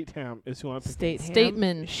Statham is who I'm picking.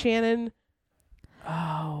 Statement. Shannon.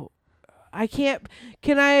 Oh, I can't.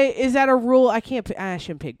 Can I? Is that a rule? I can't. I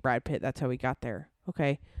shouldn't pick Brad Pitt. That's how we got there.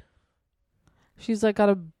 Okay. She's like got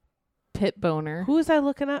a pit boner. Who was I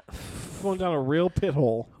looking at? Going down a real pit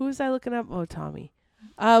hole. Who was I looking up? Oh, Tommy.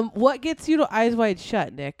 What gets you to Eyes Wide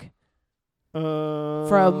Shut, Nick?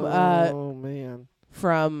 Oh man,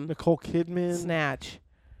 From Nicole Kidman. Snatch.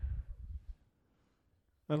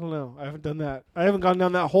 I don't know. I haven't done that. I haven't gone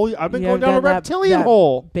down that hole. I've been You going haven't down a done that- reptilian that-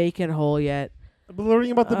 hole. Bacon hole yet? I've been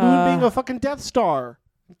learning about the moon being a fucking Death Star,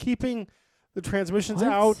 and keeping the transmissions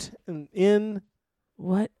What? out and in.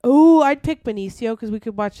 What? Oh, I'd pick Benicio because we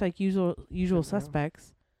could watch like Usual Yeah.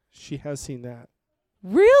 Suspects. She has seen that.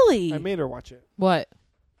 Really? I made her watch it. What?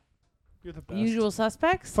 You're the best. Usual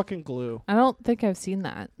Suspects. Fucking glue. I don't think I've seen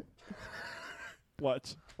that.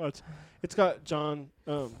 Watch. It's got John.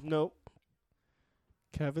 Nope.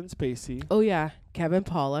 Kevin Spacey. Oh yeah, Kevin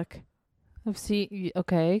Pollak. I've seen.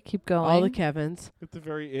 Okay, keep going. All the Kevins. At the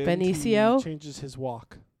very end, Benicio? he changes his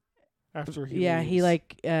walk after he. Yeah, he leaves.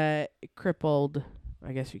 like crippled.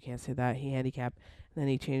 I guess you can't say that. He handicapped, and then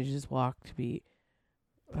he changed his walk to be.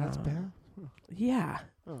 That's bad. Yeah.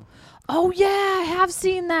 Oh yeah, I have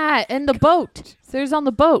seen that. And the boat. There's on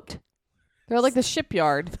the boat. They're like the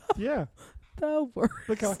shipyard. Yeah. The worst.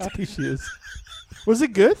 Look how happy she is. Was it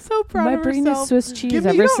good? So proud My of brain herself. is Swiss cheese Give me-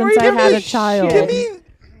 ever you since I give had me a child.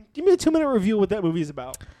 Give me a 2-minute review of what that movie's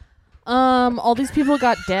about. All these people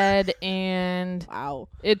got dead, and Wow.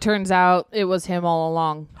 it turns out it was him all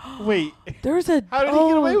along. Wait, There's a. how did he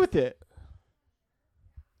get away with it?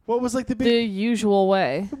 What was like the The big? usual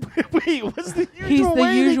way. Wait, what's the usual He's the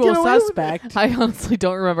way they usual get away with it? suspect. I honestly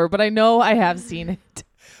don't remember, but I know I have seen it.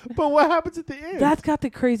 But what happens at the end? That's got the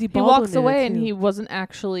crazy. He Baldwin walks in it, away, and too. he wasn't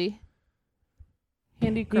actually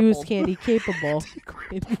handy He crippled. was candy capable.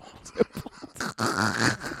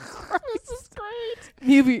 This is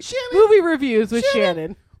great. movie reviews with Shannon.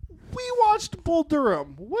 Shannon. We watched Bull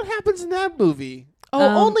Durham. What happens in that movie? Oh,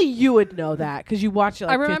 Um, only you would know that because you watch it.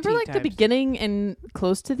 Like I remember 15 like the times. beginning and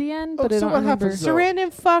close to the end, Oh, but I so don't what remember. happens, though?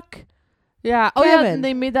 Sarandon fuck Yeah. Oh yeah, Kevin. and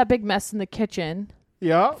they made that big mess in the kitchen.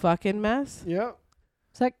 Yeah. fucking mess. Yeah.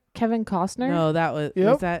 Is that Kevin Costner? No, that was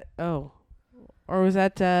Yep. was that. Oh, or was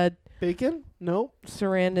that Bacon? No.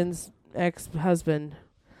 Sarandon's ex-husband?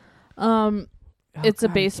 Um, Oh, it's God,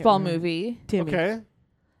 I a can't baseball remember. movie, Timmy. Okay.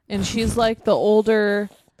 and she's like the older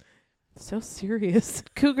So serious.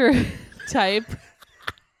 cougar type.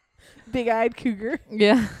 Big-eyed cougar.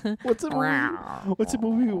 Yeah. What's a movie? What's a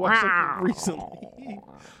movie we watched like, recently?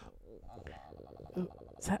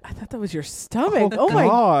 I thought that was your stomach. Oh, Oh, my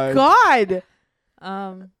God. God.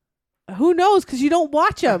 Um, Who knows? Because you don't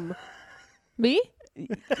watch them. me?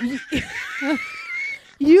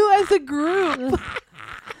 You as a group.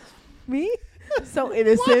 Me? So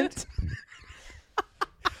innocent.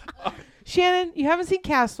 Shannon, you haven't seen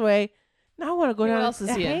Castaway. Now I want to go What down else is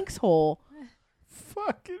a he in? Hank's hole.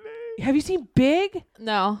 Fucking A. Have you seen Big?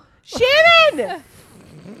 No. Shannon!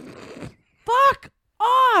 Fuck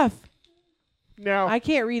off! Now, I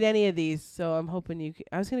can't read any of these, so I'm hoping you.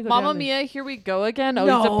 I was gonna go. Mamma down the- Mia, here we go again. Oh, he's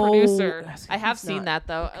No. a producer. That's- I have he's seen not. that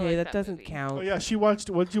though. I Okay, like that doesn't movie. count. oh yeah, she watched.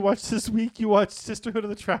 What did you watch this week? You watched Sisterhood of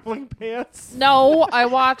the Traveling Pants. No, I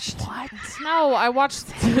watched. What? No, I watched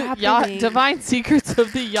happening? Divine Secrets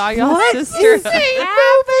of the Yaya What? Sisterhood. Same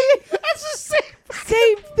movie. That's the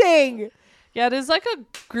same thing. Yeah, it is like a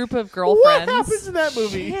group of What girlfriends. happens in that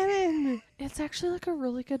movie? Shannon, It's actually like a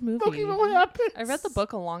really good movie. Okay, but what happens? I read the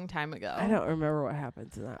book a long time ago. I don't remember what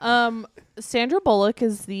happens in that. one. Sandra Bullock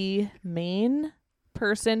is the main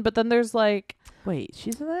person, but then there's like, Wait,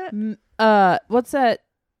 she's in that? what's that?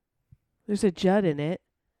 There's a Judd in it.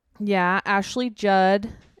 Yeah, Ashley Judd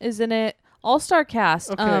is in it. All-star cast.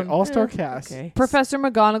 Okay, all-star Yeah, cast. Okay. Professor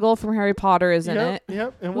McGonagall from Harry Potter is in it.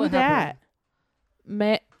 Yep. And Who what that?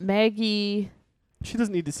 happened? Maggie, She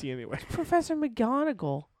doesn't need to see anyway. Professor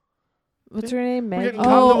McGonagall. what's her name? We're Maggie. getting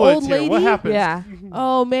calm in the woods old here. What lady? happens? Yeah.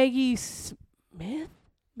 Oh, Maggie Smith?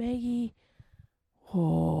 Maggie.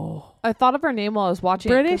 Oh. I thought of her name while I was watching.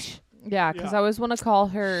 British? Yeah, because Yeah. I always want to call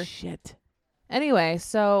her. Shit. Anyway,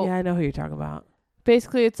 so Yeah, I know who you're talking about.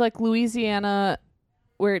 basically it's like Louisiana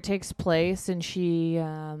where it takes place, and she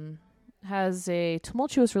has a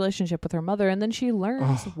tumultuous relationship with her mother, and then she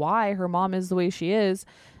learns why her mom is the way she is,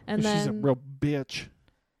 and She's a then real bitch.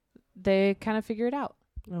 they kind of figure it out.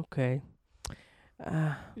 Okay.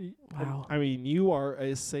 Wow. I mean, you are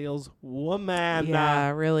a saleswoman.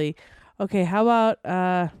 Yeah, really. Okay, how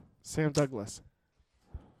about Sam Douglas.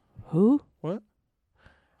 who? What?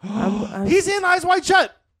 I'm He's in Eyes Wide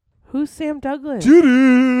Shut. Who's Sam Douglas?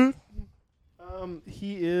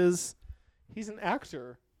 He's an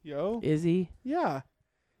actor, yo. Is he? Yeah.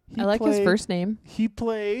 I like his first name. He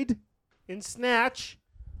played in Snatch.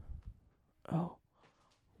 Oh.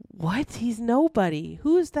 What? He's nobody.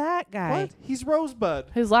 Who's that guy? What? He's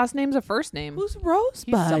Rosebud. His last name's a first name. Who's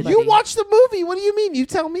Rosebud? somebody. You watched the movie. What do you mean? You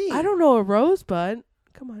tell me. I don't know a Rosebud.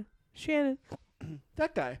 Come on. Shannon.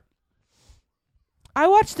 That guy. I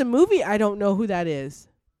watched the movie. I don't know who that is.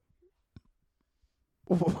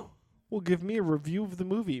 Well, give me a review of the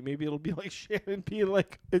movie. Maybe it'll be like Shannon being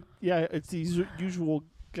like, it's the usual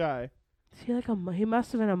guy. Is he like he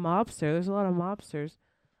must have been a mobster. There's a lot of mobsters.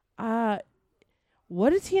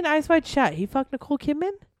 What is he in Eyes Wide Shut? He fucked Nicole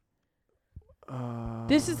Kidman?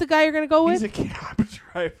 This is the guy you're going to go He's with? a cab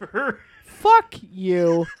driver. Fuck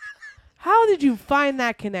you. How did you find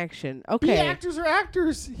that connection? The Okay. actors are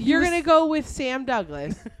actors. You're going to go with Sam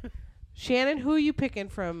Douglas. Shannon, who are you picking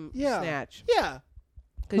from Snatch? Yeah.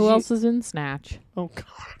 Who else is in Snatch? Oh, God.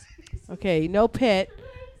 Okay, no Pitt.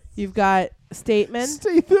 You've got Stateman.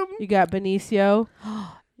 Statham. You got Benicio.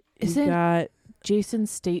 Isn't You got Jason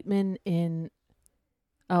Statham in...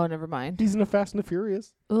 Oh, never mind. He's in the Fast and the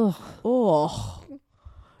Furious. Ugh. Oh.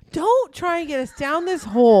 Don't try and get us down this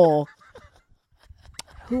hole.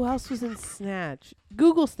 Who else was in Snatch?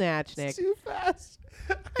 Google Snatch, Nick. It's too fast.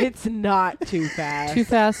 It's not too fast. Too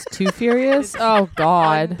Fast, Too Furious? Oh,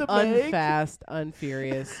 God. The Meg. Unfast,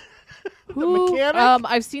 unfurious. The mechanic.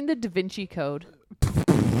 I've seen the Da Vinci Code.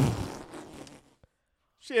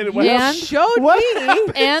 Shannon, what, Yeah. happens- Showed what me.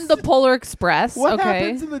 happens- And the Polar Express. what okay.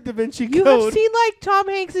 happens in the Da Vinci You Code? have seen like Tom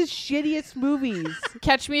Hanks' shittiest movies.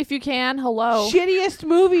 Catch Me If You Can. Hello. Shittiest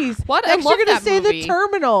movies. What? I Next love you're gonna that say movie. The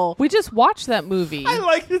Terminal. We just watched that movie. I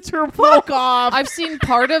like the term. Fuck off. I've seen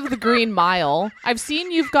part of The Green Mile. I've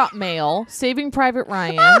seen You've Got Mail, Saving Private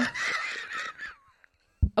Ryan,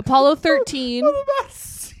 Apollo 13, What about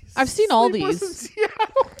I've seen all Sleepless these. in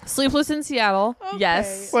Seattle? Sleepless in Seattle. Okay.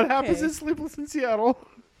 Yes. What happens Okay. in Sleepless in Seattle?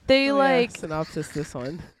 They Oh, yeah, like... synopsis this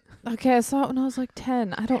one. Okay, I saw it when I was like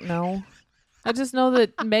 10. I don't know. I just know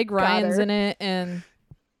that Meg Ryan's her. in it, and...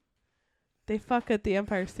 They fuck at the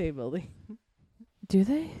Empire State Building. Do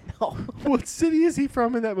they? No. What city is he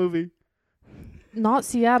from in that movie? Not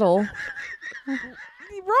Seattle.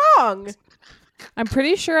 Wrong. I'm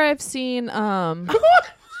pretty sure I've seen...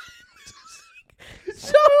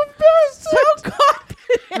 So confident.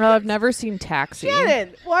 I've never seen Taxi.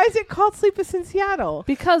 Shannon, why is it called Sleepless in Seattle?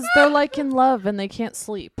 Because they're like in love and they can't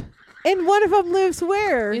sleep. And one of them lives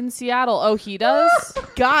where? In Seattle. Oh, he does?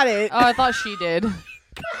 Got it. Oh, I thought she did.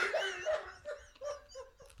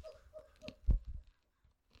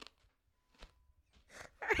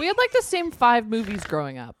 We had like the same 5 movies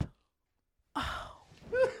growing up.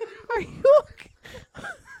 Are you okay?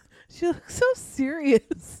 She looks so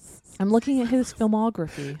serious. I'm looking at his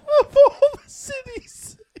filmography. Of all the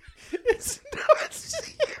cities, it's not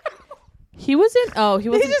Seattle. He was in... Oh, he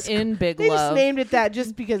wasn't just- in Big They just Love. named it that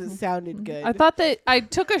just because it sounded good. I thought that... I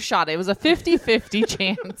took a shot. It was a 50-50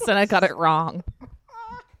 chance, and I got it wrong.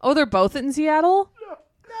 Oh, they're both in Seattle?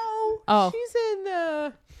 no. Oh. She's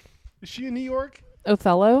in. Is she in New York?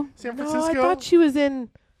 Othello? San No, Francisco? I thought she was in.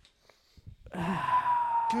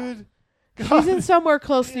 Good. She's in somewhere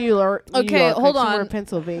close to New York. Okay, like hold somewhere on. in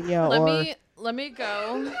Pennsylvania. Let me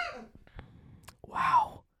go.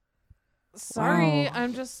 Wow. Sorry, Wow.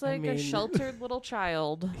 I'm just like a mean- sheltered little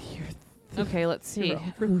child. You're Okay, let's see. You're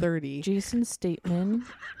over 30. Jason Statham.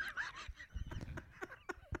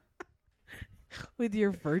 With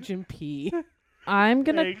your virgin pee. I'm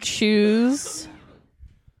gonna Egg. choose.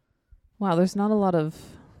 Wow, there's not a lot of.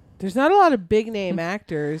 There's not a lot of big name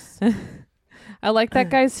actors. I like that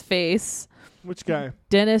guy's face. Which guy?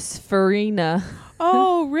 Dennis Farina.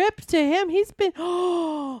 Oh, rip to him. He's been.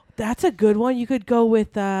 Oh, that's a good one. You could go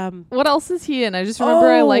with. What else is he in? I just remember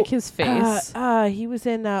I like his face. He was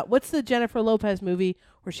in. What's the Jennifer Lopez movie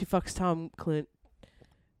where she fucks Tom Clint?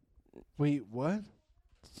 Wait, what?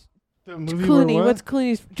 The movie Clooney. where what? What's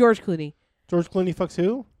Clooney's? George Clooney. George Clooney fucks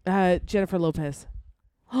who? Jennifer Lopez.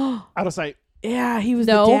 Out of sight. Yeah, he was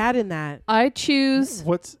No. the dad in that. I choose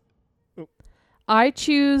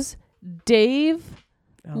Dave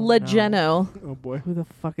Oh, Legeno. no. Oh boy. Who the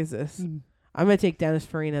fuck is this? I'm gonna take Dennis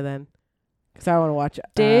Farina then, because I want to watch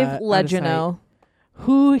Dave Out of Legeno. Sight.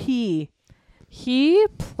 Who he? He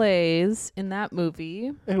plays in that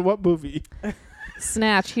movie And what movie?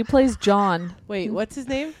 Snatch. He plays John. Wait, what's his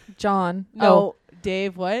name? John. No, Oh,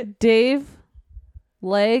 Dave. What? Dave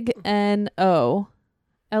Legeno.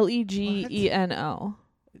 Legeno.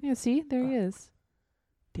 Yeah, see? There he is.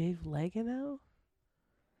 Dave Legeno.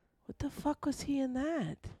 What the fuck was he in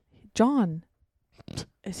that? John.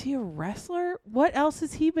 Is he a wrestler? What else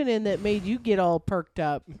has he been in that made you get all perked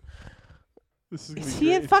up? This is, gonna Is be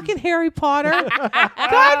he in great. fucking Harry Potter?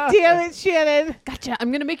 God damn it, Shannon. Gotcha.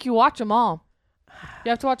 I'm going to make you watch them all. You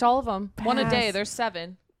have to watch all of them. One a day. Pass. There's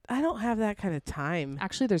 7. I don't have that kind of time.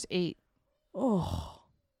 Actually, there's 8. Oh.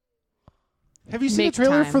 Have you seen Make the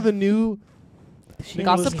trailer time. for the new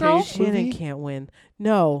Gossip Girl? Shannon movie? can't win.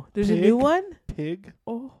 No. There's a Pig? new one? Pig?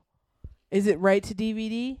 Oh. Is it right to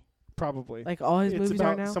DVD? Probably. Like all his It's movies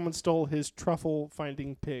are about now? someone stole his truffle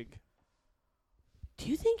finding pig. Do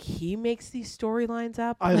you think he makes these storylines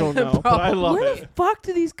up? I don't know, but I love Where the it. fuck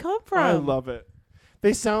do these come from? I love it.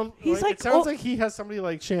 They sound. He's like, it sounds oh- like he has somebody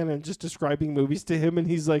like Shannon just describing movies to him, and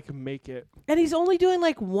he's like, make it. And he's only doing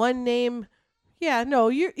like one name. Yeah, no,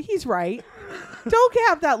 he's right. Don't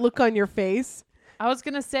have that look on your face. I was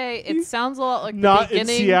going to say, it sounds a lot like Not the in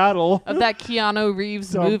beginning Seattle. of that Keanu Reeves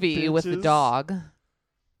Dumb movie with the bitches. dog.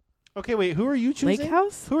 Okay, wait. Who are you choosing? Lake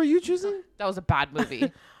House? Who are you choosing? That was a bad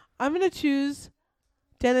movie. I'm going to choose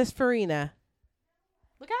Dennis Farina.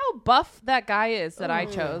 Look how buff that guy is that I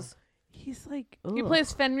Oh. chose. He's like, He ugh.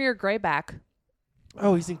 plays Fenrir Greyback.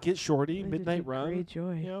 Oh, he's in Get Shorty, Why did Midnight you Run.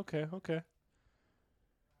 Greyjoy? Yeah. Okay. Okay.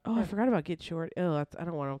 Oh, I forgot about Get Short. Ew, I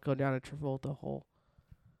don't want to go down a Travolta hole.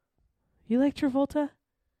 You like Travolta?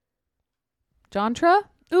 Jantra?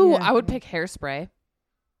 Ooh, Yeah. I would pick Hairspray.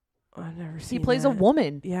 I've never He seen plays that. a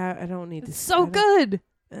woman. Yeah, I don't need It's to. so I don't- good.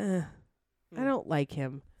 I don't like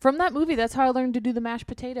him. From that movie, that's how I learned to do the mashed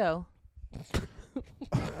potato.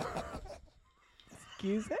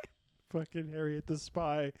 Excuse me? Fucking Harriet the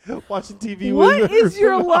Spy watching TV. What with is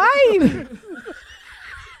your life?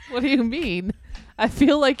 What do you mean? I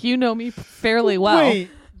feel like you know me fairly well. Wait,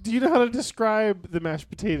 do you know how to describe the mashed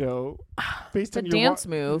potato based It's a on your dance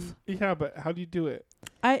move. Yeah, but how do you do it?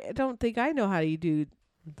 I don't think I know how you do.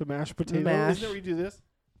 The mashed potato. mash. Isn't that where you do this?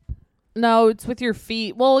 No, it's with your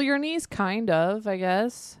feet. Well, your knees, kind of, I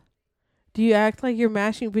guess. Do you act like you're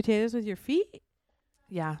mashing potatoes with your feet?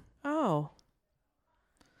 Yeah. Oh.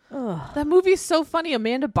 Ugh. That movie's so funny.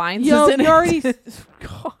 Amanda Bynes Yo, is in you it. already.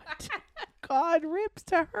 God rips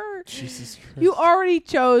to her. Jesus Christ. You already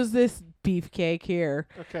chose this beefcake here.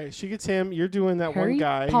 Okay, she gets him. You're doing that Harry one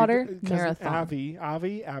guy. You're Potter cousin Marathon.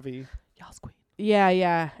 Avi. Y'all's queen.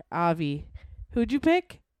 Yeah, Avi. Who'd you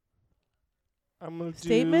pick? I'm gonna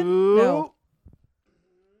Statement? do. No.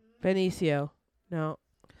 Benicio. No.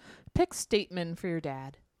 Pick Stateman for your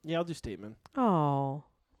dad. Yeah, I'll do statement. Oh.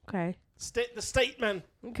 Okay. The statement.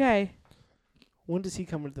 Okay. When does he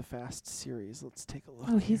come into the Fast series? Let's take a look.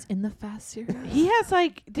 Oh, he's in the Fast series. He has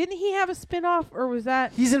like, didn't he have a spin-off or was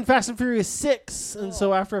that, He's in Fast and Furious 6, and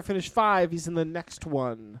so after I finish 5, he's in the next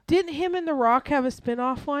one. didn't him and The Rock have a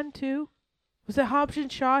spin-off one too? Was it Hobbs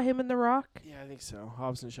and Shaw, him and The Rock? Yeah, I think so.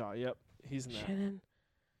 Hobbs and Shaw. Yep, he's in that. Shannon,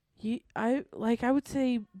 I would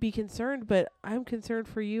say be concerned, but I'm concerned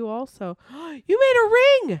for you also. You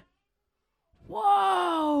made a ring!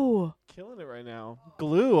 Whoa! Killing it right now.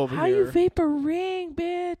 Glue over How here. you vape a ring,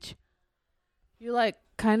 bitch? You like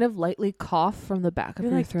kind of lightly cough from the back of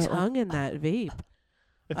You're your like throat. tongue in that vape.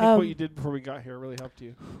 I think what you did before we got here really helped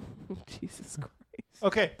you. Jesus Christ.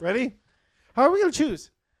 Okay, ready? How are we gonna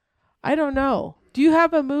choose? I don't know. Do you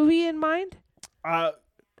have a movie in mind? You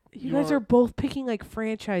You guys are- are both picking like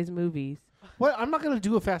franchise movies. What? I'm not gonna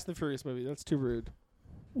do a Fast and Furious movie. That's too rude.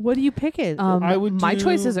 What are you picking? I would my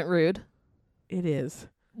choice do- isn't rude. It is.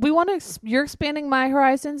 We want to. You're expanding my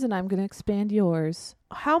horizons, and I'm going to expand yours.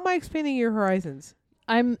 How am I expanding your horizons?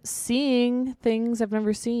 I'm seeing things I've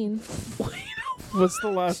never seen. Wait, What's the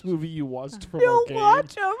last movie you watched from Don't Arcade?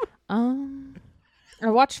 watch them. I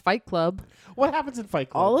watched Fight Club. What happens in Fight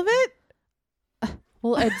Club? All of it?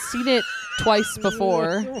 Well, I'd seen it twice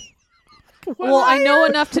before. Well, I know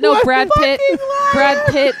enough to know What Brad Pitt. fucking liar! Brad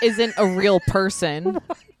Pitt isn't a real person.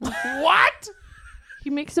 What? He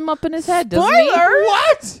makes him up in his head, doesn't Spoiler!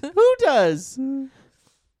 What? Who does? he?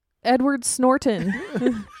 Edward Snorton.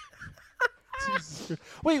 Jesus.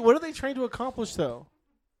 Wait, what are they trying to accomplish though?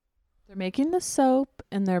 They're making the soap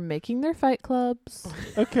and they're making their fight clubs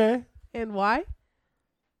Okay. And why?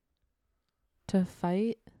 to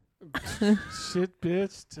fight. Shit,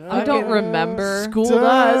 bitch. I don't remember. Schooled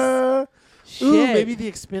us. Shit. Ooh, maybe the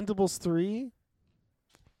Expendables 3?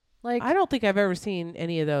 Like, I don't think I've ever seen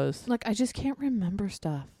any of those. I just can't remember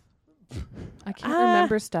stuff. I can't Ah.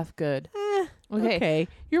 remember stuff good. Okay. Okay.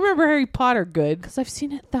 You remember Harry Potter good. Because I've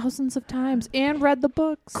seen it thousands of times and read the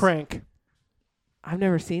books. Crank. I've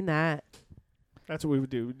never seen that. That's what we would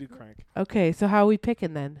do. We'd do Crank. Okay, so how are we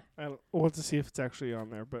picking then? We'll have to see if it's actually on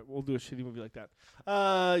there, but we'll do a shitty movie like that.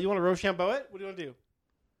 You want to Rochambeau it? What do you want to do?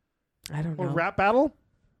 I don't Or know. rap battle?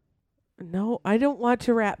 No, I don't want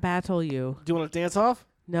to rap battle you. Do you want to dance off?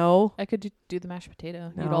 No. I could do the mashed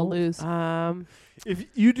potato. No. You'd all lose. If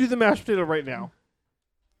you do the mashed potato right now.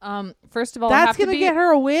 First of all, I That's have to gonna be, get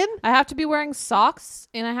her a win. I have to be wearing socks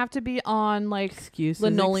and I have to be on Excuses.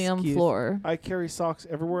 linoleum excuse. floor. I carry socks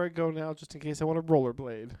everywhere I go now just in case I want to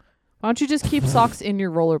rollerblade. Why don't you just keep socks in your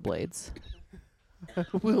rollerblades?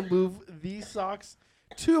 We'll move these socks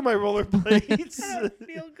to my rollerblades.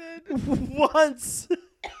 Feel good. Once.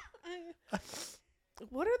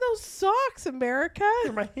 What are those socks, America?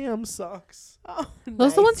 They're my ham socks. Oh,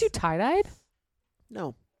 Those the ones nice. you tie-dyed?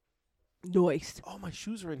 No. Nice. Oh, my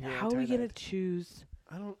shoes are in here. How are we gonna choose?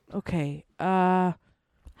 I don't. Okay. How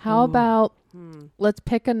Ooh. about Hmm. let's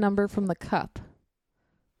pick a number from the cup.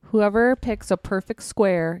 Whoever picks a perfect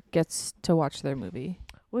square gets to watch their movie.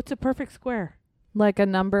 What's a perfect square? Like a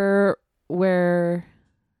number where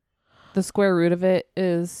the square root of it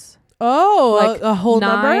is Oh, like a whole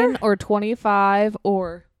 9 number. or 25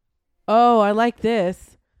 or Oh, I like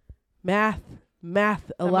this. Math that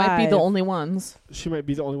alive. might be the only ones. She might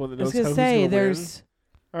be the only one that I was knows gonna who's say gonna there's win.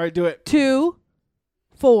 All right, do it. 2,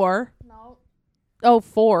 4. No. Oh,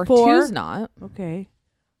 4. 4. 2's not. Okay.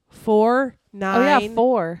 4, 9. Oh yeah,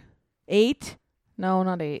 4. 8. No,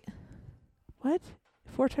 not 8. What?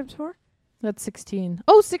 4 times 4? That's 16.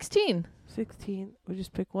 Oh, 16. 16. We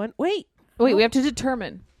just pick one. Wait. Wait, No. we have to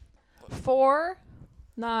determine. 4,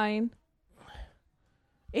 9,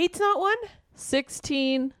 8's not one?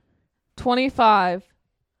 16, 25.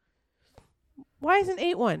 Why isn't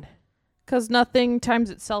 8 one? Because nothing times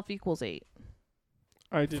itself equals 8.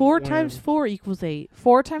 I didn't 4 win. times 4 equals 8.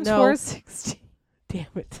 4 times No. 4 is 16. Damn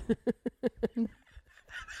it.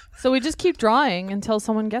 So we just keep drawing until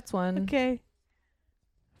someone gets one. Okay.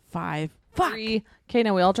 5. Fuck. 3. Okay,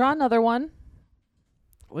 now we all draw another one.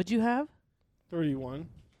 What'd you have? 31. And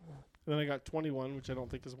then I got 21, which I don't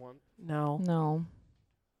think is one. No. No.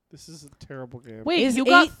 This is a terrible game. Wait, Is you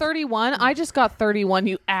got 8 31? I just got 31,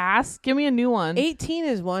 you ass. Give me a new one. 18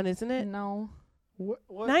 is 1, isn't it? No.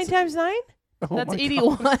 What? 9 times 9? Oh That's my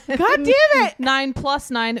 81. God damn it. 9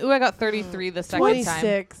 plus 9. Ooh, I got 33 the second time.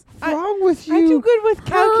 26. What's wrong with you? I do good with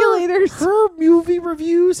calculators. Her movie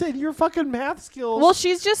reviews and your fucking math skills. Well,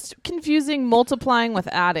 she's just confusing multiplying with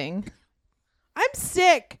adding. I'm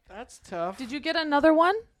sick. That's tough. Did you get another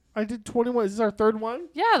one? I did 21. Is this our third one?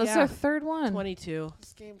 Yeah, this is Yeah. our third one. 22.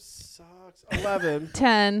 This game sucks. 11.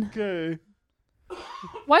 10. Okay.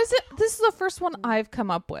 Why is it? This is the first one I've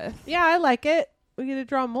come up with. Yeah, I like it. We get to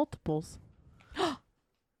draw multiples.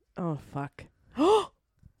 Oh, fuck.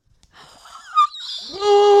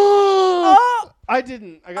 Oh! I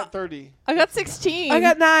didn't. I got 30. I got 16. I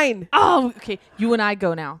got 9. Oh, okay. You and I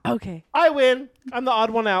go now. Okay. I win. I'm the odd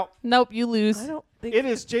one out. Nope, you lose. I don't think. It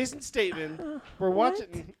is Jason Statham. We're What?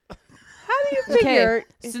 watching. How do you Okay. figure?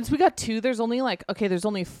 Since we got 2, there's only there's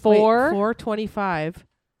only Wait, 4. 425.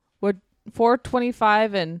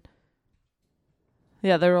 425 and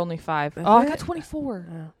yeah, there are only 5. Is Oh, I it? got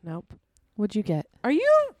 24. Nope. What'd you get? Are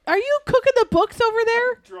you cooking the books over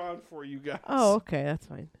there? Drawn for you guys. Oh, okay, that's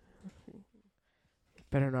fine.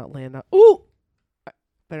 Better not land up. Ooh.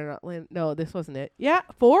 Better not land. No, this wasn't it. Yeah,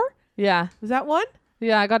 4? Yeah. Was that 1?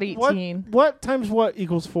 Yeah, I got What? 18. What times what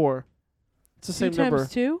equals 4? It's the 2 same times number.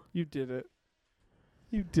 2? You did it.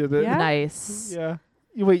 You did it. Yeah? Nice. Yeah.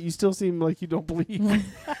 Wait, you still seem like you don't believe.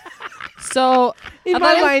 So In I my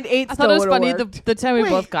thought it- mind, 8 I still thought it was would've funny worked. the time we Wait.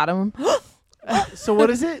 both got them. So what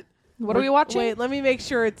is it? What are we watching? Wait, let me make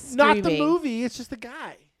sure it's Not the streaming. movie. It's just the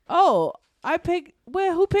guy. Oh, I pick.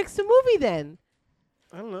 Well, who picks the movie then?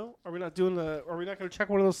 I don't know. Are we not going to check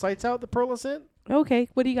one of those sites out that Perla sent? Okay,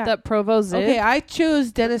 what do you got? That Provo Zid. Okay, I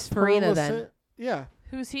choose Dennis Farina Perla then. sent- Yeah.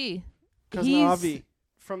 Who's he? Cousin He's- Avi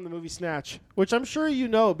from the movie Snatch, which I'm sure you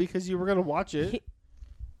know because you were going to watch it.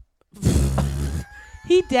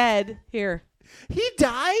 He dead. Here. He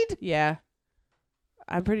died? Yeah.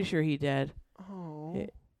 I'm pretty sure he dead. Oh. Yeah.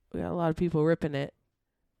 We got a lot of people ripping it.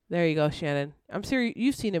 There you go, Shannon. I'm serious.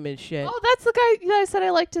 You've seen him in shit. Oh, that's the guy that I said I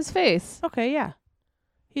liked his face. Okay, yeah.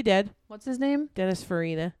 He dead. What's his name? Dennis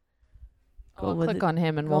Farina. Go I'll with click it. on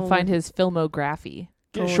him and Go we'll find with his filmography.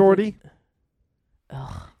 Get with Shorty.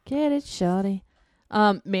 Ugh. Get it, shawty.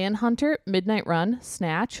 Manhunter, Midnight Run,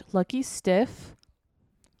 Snatch, Lucky Stiff.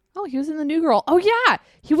 Oh, he was in The New Girl. Oh, yeah.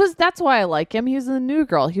 He was. That's why I like him. He was in The New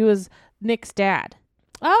Girl. He was Nick's dad.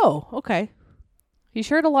 Oh, okay. He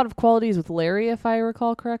shared a lot of qualities with Larry, if I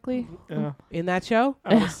recall correctly. Yeah. In that show?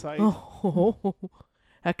 Out of sight. Oh.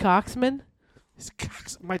 A coxman?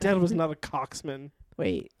 My dad was not a coxman.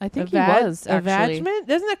 Wait. I think a he was, A actually. vagman?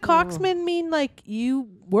 Doesn't a coxman mean like you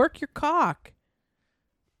work your cock?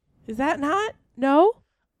 Is that not? No?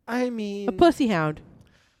 I mean, A pussy hound.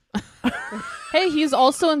 Hey, he's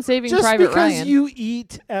also in Saving just Private because Ryan. you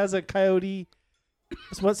eat as a coyote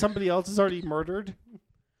is what somebody else has already murdered.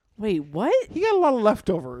 Wait, what? He got a lot of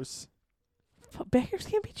leftovers. Beggars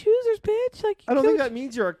can't be choosers, bitch. Like I don't think that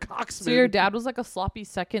means you're a coxman. So your dad was like a sloppy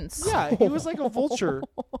seconds. Yeah, he was like a vulture.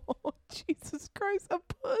 Oh, Jesus Christ, a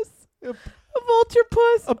puss. A- A vulture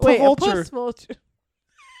puss. A Wait, vulture. a puss vulture.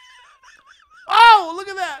 Oh, look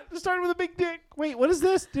at that! It started with a big dick. Wait, what is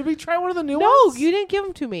this? Did we try one of the new No, ones? you didn't give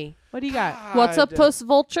them to me. What do you got? What's a God. puss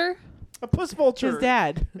vulture? A puss vulture. His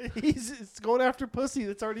dad. It's going after pussy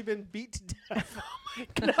that's already been beat to death.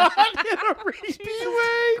 Not in a rapey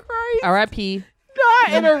way. R.I.P.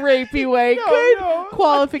 Not in a rapey way. No, Good no.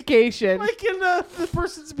 qualification. Like in the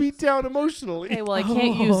person's beat down emotionally. Hey, well, I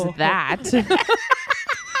can't use that.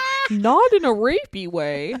 Not in a rapey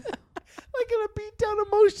way. Like in a beat down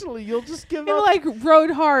emotionally. You'll just give You up. like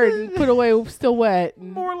rode hard and put away still wet.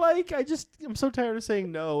 And- More like I'm so tired of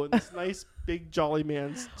saying no. And this nice big jolly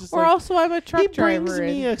man's just or like, also I'm a truck he driver. brings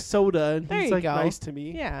me and- a soda and There he's you like go. nice to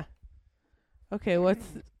me. Yeah. Okay, what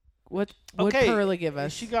Okay, Perla give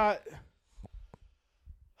us? She got.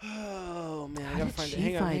 Oh man, How I gotta did find it. she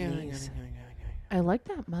Hang on, find hang on, these? hang on, hang on, hang on. I like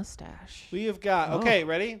that mustache. We have got. Oh. Okay,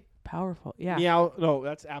 ready? Powerful. Yeah. Meow. No,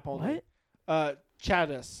 that's app only. What?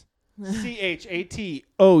 Chatus.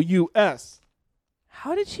 CHATOUS.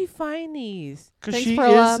 How did she find these? Because Thanks, she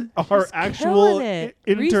Perla. is our She's actual killing it.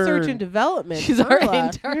 intern Research and development. She's our Perla.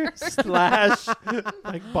 intern. slash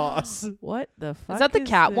like boss. What the fuck? that the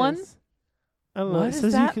cat one? this? I don't know. What It does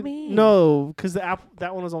says that you can, mean? No, because the app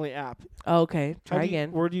that one was only app. Oh, okay, How try do you-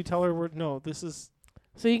 again. Where do you tell her? No, this is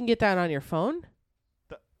So you can get that on your phone?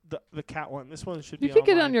 the cat one. This one should You be. could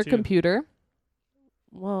get it on online, your too. computer.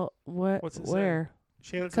 Well, what? What's it say? Where?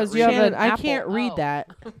 Shannon's 'Cause not you have reading. an Shannon, I Apple. can't read Oh. that.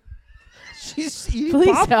 She's eating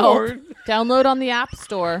Please help. popcorn. Download on the App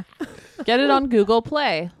Store. Get it on Google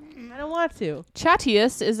Play. I don't want to.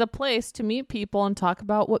 Chattiest is a place to meet people and talk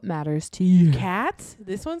about what matters to you. Cats?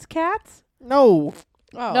 This one's cats? No,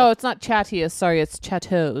 Oh. No, it's not Chattiest. Sorry, it's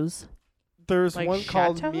Chateaus. there's Like one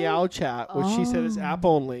called Chateau? Meow Chat, which she said is Oh. app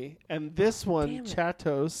only, and this one Damn it.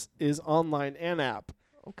 Chatos is online and app.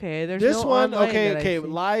 Okay, there's This no one, online okay, that I okay,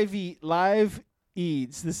 see. live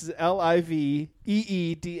eads. This is LIVEEDS.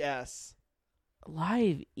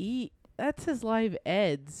 Live eat. That says live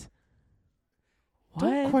eds. What?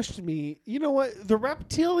 Don't question me. You know what? The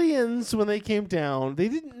reptilians, when they came down, they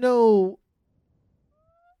didn't know.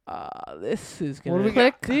 This is What do gonna we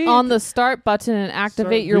got? Click on the start button and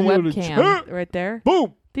activate Start your video to webcam. chat. right there.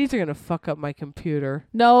 Boom. These are gonna fuck up my computer.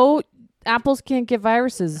 No, apples can't get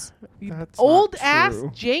viruses. That's Old not ass true.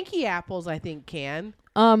 janky apples, I think can.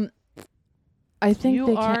 I think You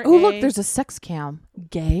they are can. Oh, look, a- there's a sex cam.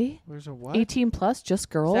 Gay? There's a what? 18 plus, just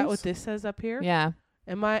girls? Is that what this says up here? Yeah.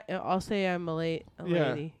 Am I? I'll say I'm a lady.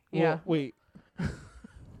 Well, Yeah. wait.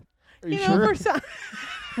 Are you, You know, sure? for some.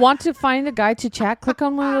 Want to find a guy to chat? Click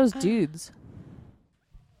on one of those dudes.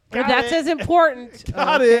 Got That it. says important.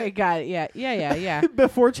 Got Okay, it. Got it. Yeah. Yeah. Yeah.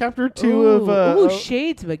 Before chapter 2 Ooh, of. ooh,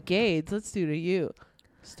 shades brigades. Let's do to you.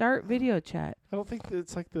 Start video chat. I don't think that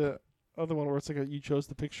it's like the other one where it's like you chose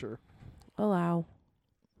the picture. Allow.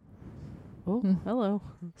 Oh, Hmm. hello.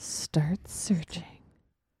 Start searching.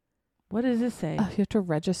 What does this say? Oh, you have to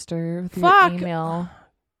register with Fuck. your email.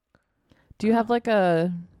 Do you have like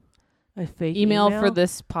a A fake email for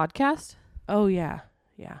this podcast? Oh yeah.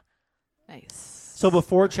 Yeah. Nice. So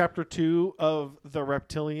before chapter 2 of the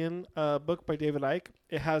Reptilian book by David Icke,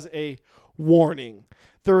 it has a warning.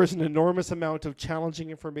 There is an enormous amount of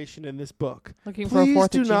challenging information in this book. Looking for a Please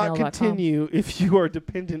fourth do at not gmail.com. continue if you are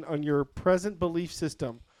dependent on your present belief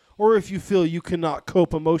system, or if you feel you cannot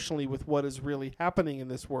cope emotionally with what is really happening in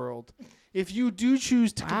this world. If you do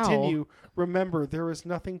choose to Wow. continue, remember there is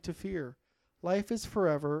nothing to fear. Life is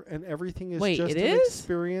forever, and everything is Wait, just it an is?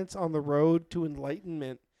 experience on the road to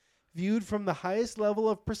enlightenment. Viewed from the highest level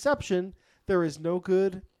of perception, there is no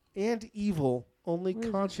good and evil, only Where is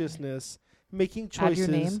it? consciousness making Add your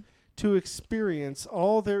choices name. to experience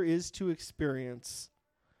all there is to experience.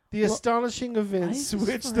 The Well, astonishing events life is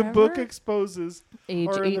which the book forever? exposes Age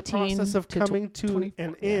are in the 18 process of to coming to 24.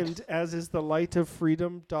 an end, as is the light of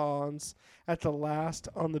freedom dawns at the last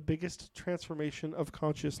on the biggest transformation of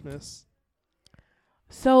consciousness.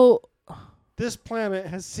 So, This planet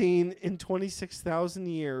has seen in 26,000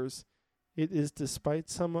 years. It is, despite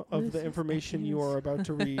some is of the this information you is? are about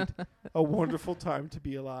to read, a wonderful time to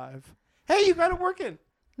be alive. Hey, you got it working.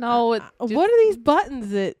 No, what are these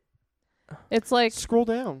buttons that it's like, Scroll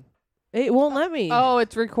down. it won't let me? oh,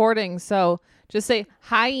 it's recording. So just say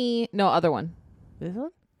hi. No, other one. This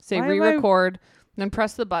one? Say Why am I- re-record, then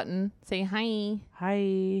press the button. Say hi.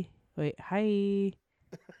 Hi. Wait, hi.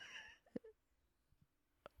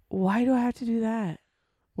 Why do I have to do that?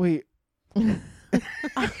 Wait,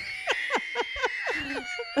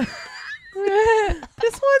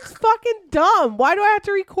 This one's fucking dumb. Why do I have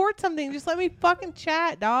to record something? Just let me fucking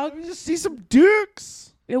chat, dog. let me just see some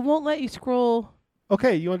dicks. It won't let you scroll.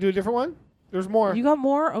 Okay, you want to do a different one? There's more. You got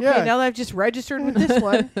more? Okay, Yeah. now that I've just registered with this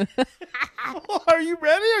one. Are you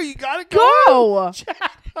ready? Are you got it? Go!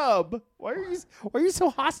 Chat Hub. Why are you so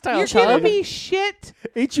hostile? You're Chub? giving me shit.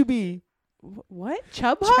 HUB. What?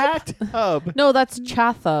 Chub Hub? Chat Hub. No, that's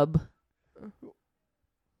Chathub.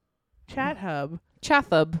 Chat Hub.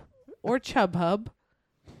 Chathub. Or Chub Hub.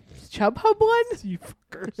 Is Chub Hub one? You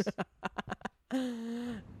fuckers.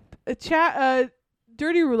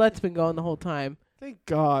 Dirty Roulette's been going the whole time. Thank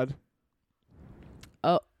God.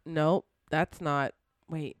 Oh, no. That's not.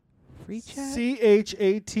 Wait. Free chat?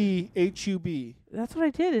 CHATHUB. That's what I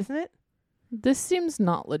did, isn't it? This seems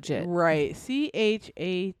not legit. Right.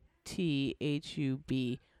 CHATHUB.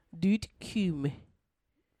 Doot cum.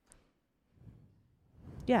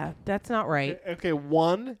 Yeah, that's not right. Okay,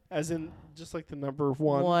 one, as in just like the number of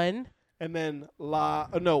one. One. And then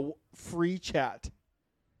free chat.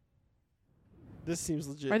 This seems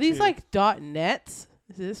legit. Are these too. like .nets?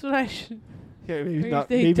 Is this what I should? Yeah, Or maybe is not.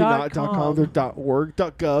 they Maybe dot not .com. com? They're .org,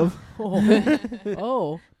 .gov.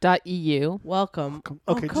 Oh, .eu. welcome.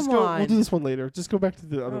 Okay, come just go. on. We'll do this one later. Just go back to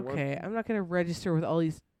the other one. Okay, I'm not gonna register with all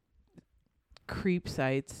these creep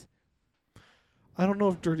sites. I don't know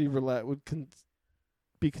if Dirty Roulette would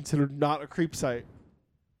be considered not a creep site.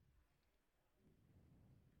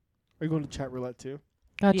 Are you going to chat roulette too?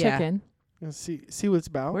 Got Yeah. chicken. Let's see what it's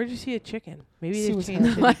about. Where'd you see a chicken? Maybe See they've what's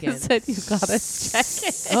changed it I again. said you got a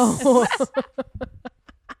chicken. Oh.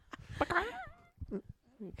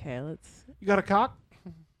 Okay, let's. You got a cock?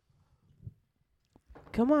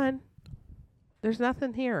 Come on. There's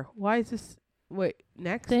nothing here. Why is this? Wait,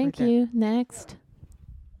 next. Thank Right there. you. Next.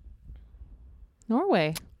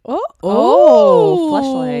 Norway. Oh, Oh,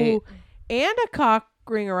 fleshlight. and a cock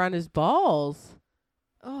ring around his balls.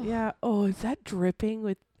 Oh. Yeah. Oh, is that dripping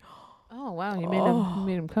with? Oh wow, you Oh.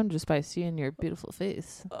 made him come just by seeing your beautiful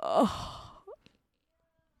face. Oh.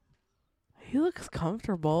 He looks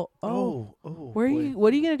comfortable. Oh, Oh, where are you?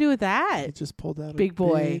 What are you gonna do with that? He just pulled out Big a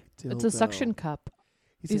boy. big It's a dildo. suction cup.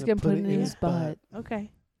 He's gonna gonna put it in his butt.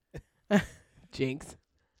 Okay. Jinx.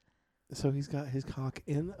 So he's got his cock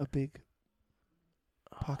in a big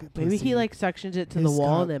pocket. Maybe pussy. he like suctions it to the He's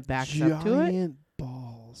wall got and then backs up to it. Giant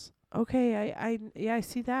balls. Okay, I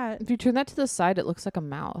see that. If you turn that to the side, it looks like a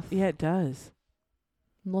mouth. Yeah, it does.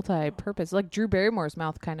 Multi-purpose, like Drew Barrymore's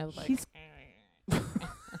mouth, kind of like.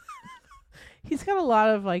 He's got a lot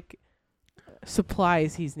of like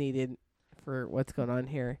supplies he's needed for what's going on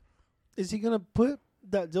here. Is he gonna put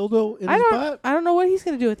that dildo in I his don't butt? I don't know what he's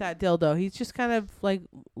gonna do with that dildo. He's just kind of like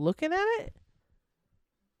looking at it.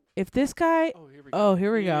 If this guy Oh, here we Oh,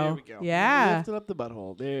 here we go. Yeah. Lifted up the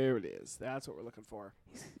butthole. There it is. That's what we're looking for.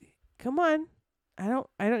 come on. I don't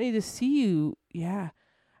need to see you. Yeah.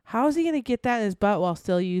 How is he gonna get that in his butt while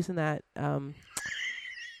still using that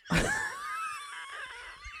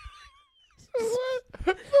What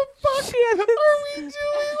the fuck Shit. are we doing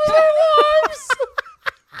with our lives?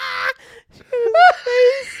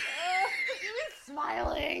 He's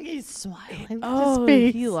smiling. He's smiling. Oh,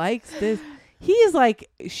 he likes this. He is like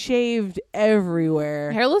shaved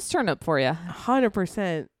everywhere. Hairless turnip for you.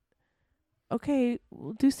 100%. Okay,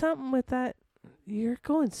 we'll do something with that. You're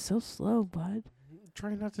going so slow, bud.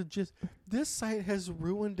 Try not to just. This site has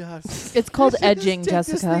ruined us. It's called We should just edging, take this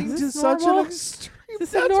Jessica. thing Is to this such an normal? extreme. Is this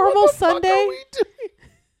a That's normal what the fuck Sunday? are we doing?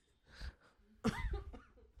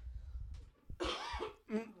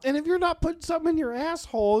 And if you're not putting something in your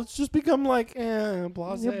asshole, it's just become like,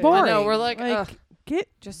 blase. You're I boring. know, we're like, ugh, get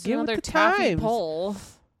just get with another the taffy times. pole.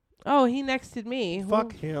 Oh, he nexted me.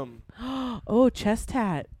 Fuck him. Oh, chest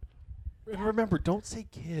tat. And remember, don't say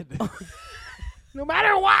kid. No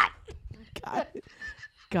matter what.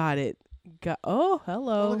 Got it. Oh,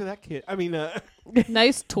 hello. Oh, look at that kid. I mean,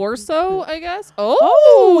 Nice torso, I guess. Oh,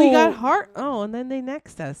 Oh, we got heart. Oh, and then they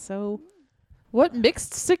nexted us. So what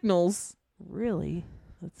mixed signals? really,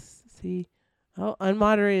 let's see. Oh,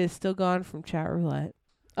 unmoderated is still gone from chat roulette.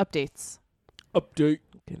 Updates. update.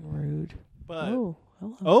 Getting rude. But Oh,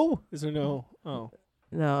 hello. oh, is there no? Oh,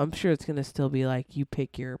 No, I'm sure it's gonna still be like you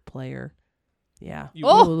pick your player. Yeah. You-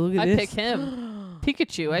 Oh, look at I this. pick him.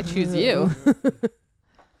 Pikachu, I choose you.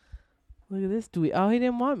 Look at this dweeb. Oh, he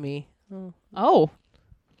didn't want me. Oh, Oh,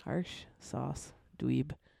 harsh sauce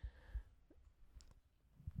dweeb.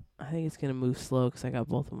 I think it's gonna move slow because I got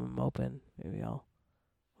both of them open. Maybe I'll.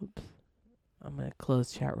 Oops. I'm gonna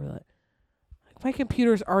close chat roulette. Like my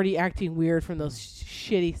computer's already acting weird from those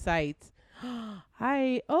shitty sites.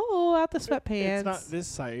 Hi. Oh, out the sweatpants. it's not this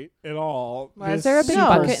site at all. why is This there a big No.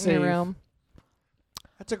 bucket in safe. your room?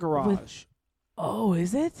 That's a garage. Oh,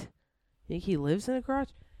 is it? Think he lives in a garage?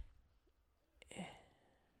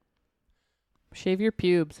 Shave your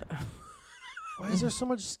pubes. Why is there so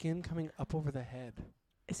much skin coming up over the head?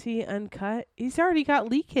 Is he uncut? He's already got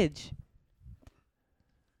leakage.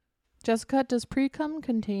 Jessica, does pre-cum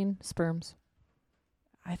contain sperms?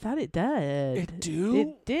 I thought it did. It do?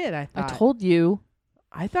 It did. I I thought. told you.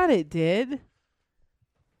 I thought it did.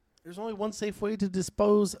 There's only one safe way to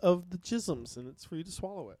dispose of the jisms, and it's for you to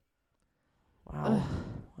swallow it. Wow.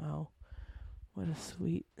 Wow. What a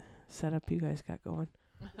sweet setup you guys got going.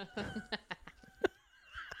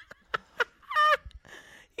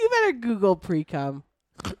 You better Google pre-cum.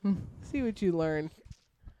 See what you learn.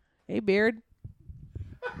 Hey, Beard.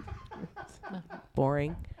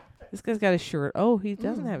 Boring. This guy's got a shirt. Oh, he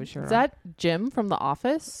doesn't have a shirt Is on. that Jim from The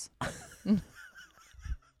Office?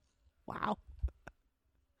 Wow.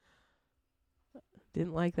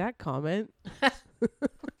 Didn't like that comment.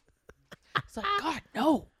 It's like, God,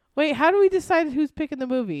 no. Wait, how do we decide who's picking the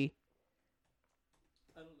movie?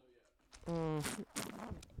 I don't know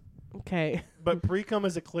yet. Okay. But pre-cum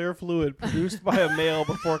is a clear fluid produced by a male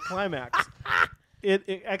before climax. It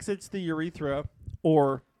exits the urethra,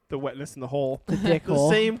 or the wetness in the hole. The dick The hole.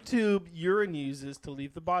 same tube urine uses to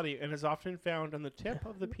leave the body and is often found on the tip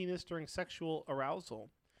of the penis during sexual arousal.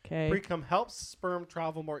 Okay. Pre-cum helps sperm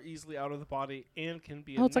travel more easily out of the body and can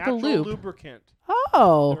be Oh, a it's like a natural lube. lubricant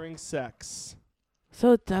Oh. during sex.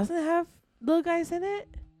 So it doesn't have little guys in it?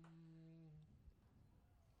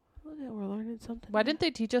 Look at, we're learning something. Why new. didn't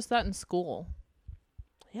they teach us that in school?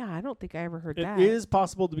 Yeah, I don't think I ever heard It that. is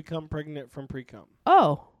possible to become pregnant from pre-cum.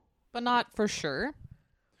 Oh. But not for sure.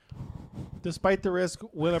 Despite the risk,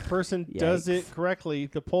 when a person does it Yikes. correctly,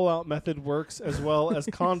 the pull-out method works as well as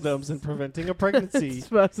condoms in preventing a pregnancy. This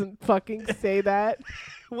doesn't fucking say that.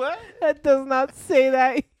 What? That does not say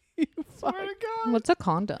that. You Swear fuck. to God. What's a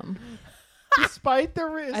condom? Despite the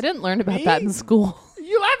risk. I didn't learn about that in Me? school.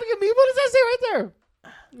 You laughing at me? What does that say right there?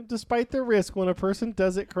 Despite the risk, when a person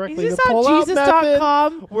does it Is correctly, this the on pull-out method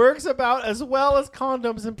Jesus.com? works about as well as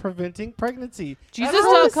condoms in preventing pregnancy.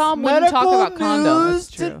 Jesus.com wouldn't talk about condoms.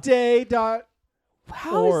 That's true. Medicalnewstoday.org.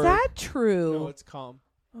 How is that true? No, it's calm.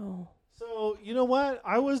 Oh. So, you know what?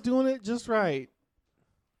 I was doing it just right.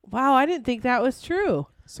 Wow, I didn't think that was true.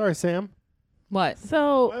 Sorry, Sam. What?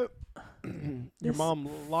 So Your This- mom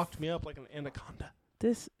locked me up like an anaconda.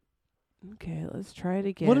 this. Okay, let's try it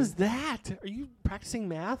again. What is that? Are you practicing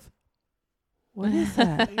math? What is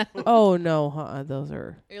that? Oh no, those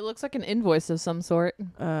are. It looks like an invoice of some sort.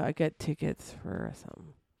 I got tickets for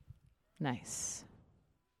something. Nice.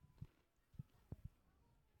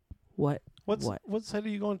 What? What What? site are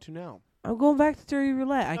you going to now? I'm going back to Dirty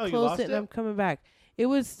Roulette. I Oh, you closed lost it and it? I'm coming back. It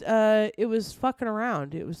was fucking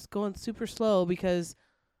around. It was going super slow because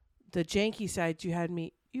the janky site you had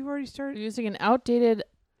me. You've already You're started. using an outdated.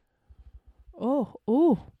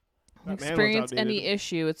 Oh. That man was Experience any outdated.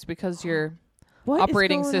 issue, it's because your What is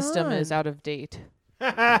operating going system on? is out of date.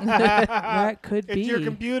 That could It's be your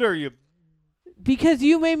computer. You. because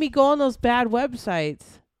you made me go on those bad websites.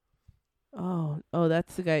 Oh,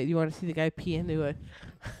 that's the guy. You want to see the guy pee into it?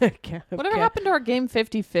 Whatever happened to our game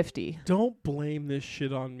 50-50? Don't blame this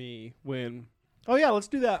shit on me when. Oh yeah, let's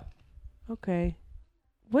do that. Okay.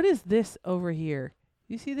 What is this over here?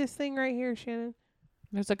 You see this thing right here, Shannon?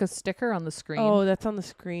 There's like a sticker on the screen. Oh, that's on the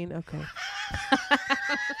screen. Okay.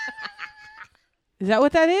 Is that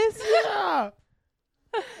what that is? Yeah.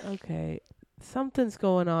 Okay. Something's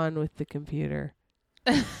going on with the computer.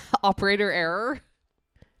 Operator error.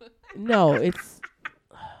 No, it's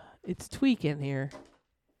tweaking here.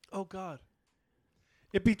 Oh God.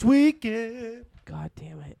 It be tweaking. God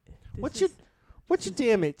damn it. What's your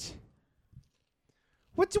damage?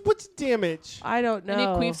 What's your damage? I don't know.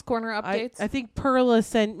 Any Queef's Corner I updates? think Perla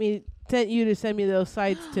sent you to send me those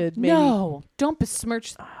sites to maybe No, don't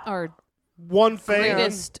besmirch our One fan.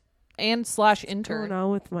 greatest and / going intern.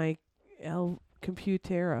 on with my Computero. Here,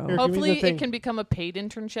 give me the Hopefully, thing. it can become a paid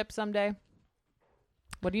internship someday.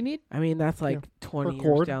 What do you need? I mean, that's like Yeah. 20 Or years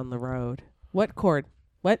cord. down the road. What cord?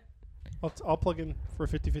 What? I'll plug in for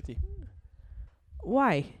 50-50.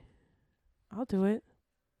 Why? I'll do it.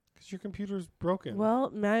 Because your computer's broken.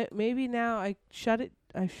 Well, maybe now I shut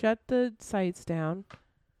the sites down.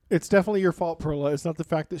 It's definitely your fault, Perla. It's not the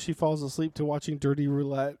fact that she falls asleep to watching Dirty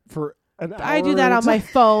Roulette for an hour. I do that at a on my time.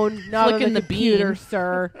 phone, not on Flicking the the computer, bean.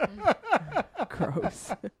 sir.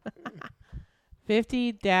 Gross.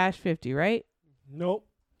 50-50, right? Nope.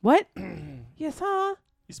 What? Yes, huh?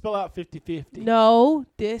 You spell out 50-50. No,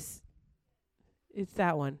 this. It's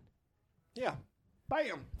that one. Yeah.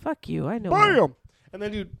 Bam. Fuck you. I know. that. Bam. And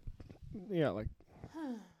then you, yeah, like.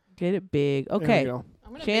 Get it big. There Okay. you go.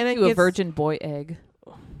 I'm gonna Shannon make you a gets- virgin boy egg.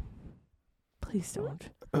 Please don't.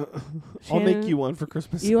 I'll make Shannon, you one for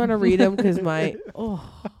Christmas. You want to read them? Because my.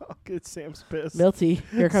 Oh. I'll get Sam's pissed. Milty,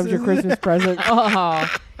 here comes your Christmas present. Oh,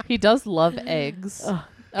 he does love eggs. Oh,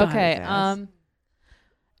 God, Okay. his ass.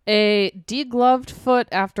 A degloved foot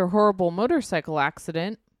after horrible motorcycle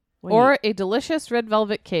accident, Wait, or a delicious red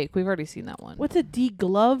velvet cake. We've already seen that one. what's a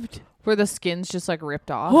degloved? Where the skin's just like ripped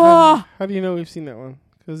off. Oh, How do you know we've seen that one?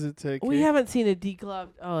 Because it's a cake. we haven't seen a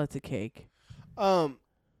degloved. Oh, it's a cake. Wait,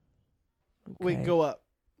 Okay. go up.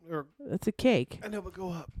 Or That's a cake. I know, but go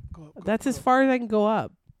up. Go up. That's as far as I can go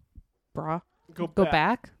up, brah. Go Go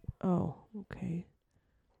back. Oh, okay.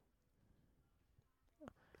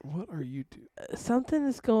 What are you doing? Something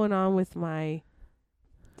is going on with my.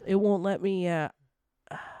 It won't let me. I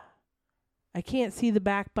can't see the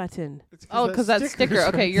back button. Oh, because that sticker.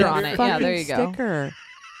 Okay, you're on it. Yeah, Fucking there you go. sticker.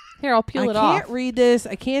 Here, I'll peel I it can't off. read this.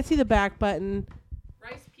 I can't see the back button.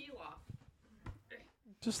 Rice peel off.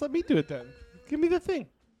 Just let me do it then. Give me the thing.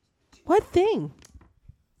 What thing?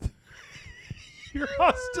 Your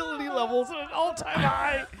hostility levels at an all-time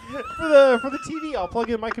high for the TV. I'll plug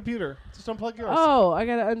in my computer. Just unplug yours. Oh, I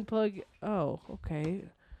gotta unplug. Oh, okay.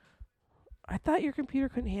 I thought your computer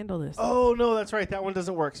couldn't handle this. Oh no, that's right. That one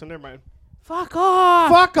doesn't work. So never mind. Fuck off!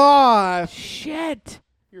 Fuck off! Shit!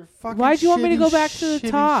 You're fucking. Why'd you want me to shitty, go back to the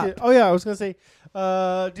shitty top? shit. Oh yeah, I was gonna say,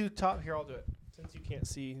 do top here. I'll do it since you can't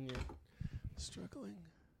see and you're struggling.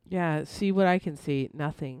 Yeah, see what I can see.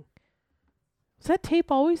 Nothing. Is that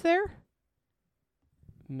tape always there?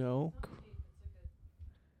 No.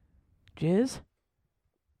 Jizz?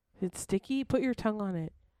 It's sticky? Put your tongue on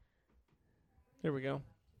it. There we go.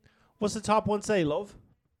 What's the top one say, love?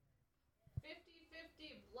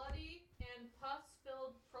 50-50 bloody and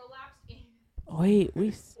pus-filled prolapse Wait,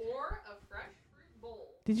 or a fresh fruit bowl.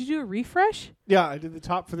 did you do a refresh? Yeah, I did the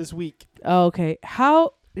top for this week. Oh, okay.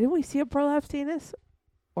 How didn't we see a prolapse anus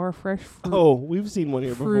or a fresh fruit, Oh, we've seen one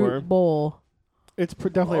here fruit before. bowl? It's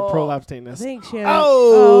definitely a Oh, prolapse anus. Thanks, Shannon.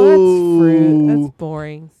 Oh! that's fruit. That's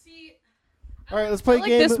boring. See, All right, let's I play a like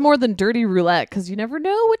game. this more than Dirty Roulette because you never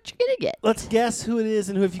know what you're gonna get. Let's guess who it is,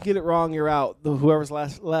 and if you get it wrong, you're out. Whoever's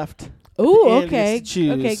left. Ooh, Ann okay. gets to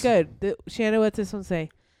choose. Okay, good. Shannon, what's this one say?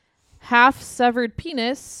 Half severed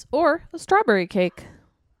penis or a strawberry cake.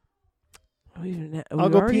 I'll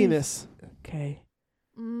go penis. Okay.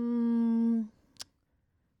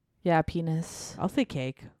 Yeah, penis. I'll say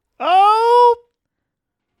cake. Oh!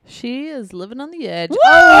 She is living on the edge.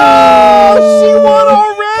 Oh, she won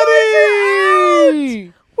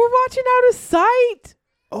already! We're watching out of sight.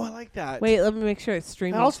 Oh, I like that. Wait, let me make sure it's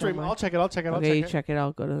streaming. I'll stream it. somewhere. I'll check it. Okay, you check it.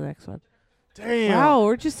 I'll go to the next one. Damn. Wow,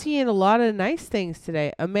 we're just seeing a lot of nice things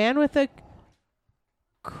today. A man with a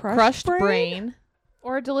crushed brain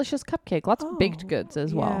or a delicious cupcake. Lots of baked Oh, goods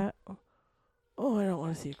as well. yeah. Oh, I don't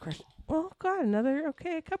want to see a crushed. Oh, God, another,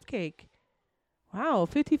 okay, a cupcake. Wow,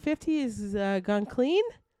 50-50 is gone clean?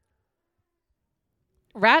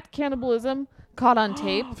 Rat cannibalism caught on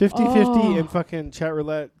tape 50-50 Oh. and fucking chat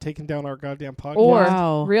roulette taking down our goddamn podcast. or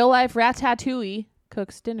Wow. real life Ratatouille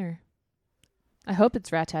cooks dinner. I hope it's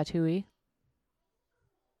Ratatouille.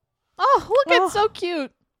 Oh, look, Oh. it's so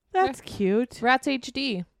cute. That's cute. Rats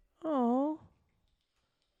HD. Oh.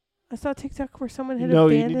 I saw a TikTok where someone had No,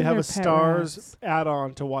 you abandoned need to have their a pet Stars rats.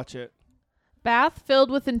 add-on to watch it. Bath filled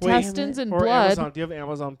with intestines and Or blood. Amazon. Do you have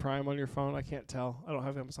Amazon Prime on your phone? I can't tell. I don't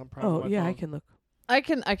have Amazon Prime on Oh my yeah, phone. I can look. I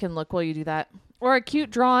can look while you do that. Or a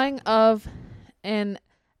cute drawing of an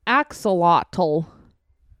axolotl.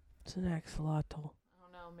 It's an axolotl. I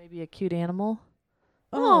don't know, maybe a cute animal.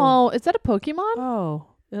 Oh, is that a Pokemon? Oh,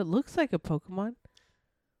 it looks like a Pokemon.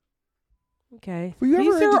 Okay. Were you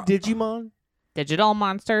These ever are- into Digimon? Digital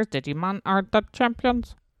monsters, Digimon are the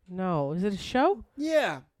champions. No, is it a show?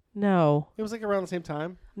 Yeah. No, It was like around the same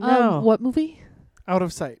time. no. What movie? Out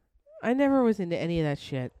of Sight. I never was into any of that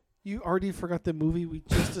shit. You already forgot the movie we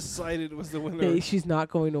just decided was the winner. That she's not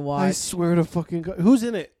going to I watch. swear to fucking God. Who's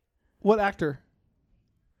in it? What actor?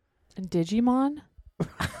 Digimon?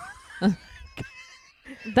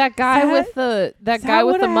 That guy That- with the is that guy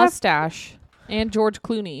with what the I have- mustache and George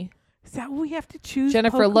Clooney. Is that what we have to choose?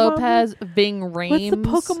 Jennifer Pokemon Lopez, with? Ving What's Rhames. the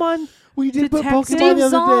Pokemon? We did put Detective- Pokemon the Steve other day.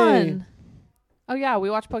 Zahn. Oh yeah, we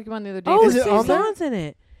watched Pokemon the other day. Oh, Is it Steve on there? Zahn's in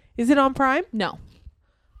it. Is it on Prime? No.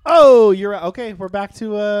 Oh, you're right. Okay, we're back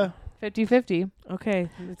to 50-50. Okay.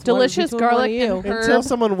 It's Delicious between one garlic of you. and herb. until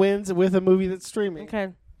someone wins with a movie that's streaming. Okay.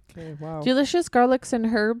 Okay, wow. Delicious garlics and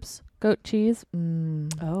herbs, goat cheese,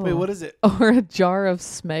 mm. Oh. Wait, what is it? or a jar of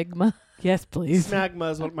smegma Yes, please.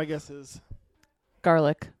 Smagma is what my guess is.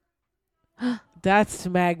 garlic. That's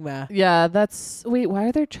Smagma. Yeah, that's wait. Why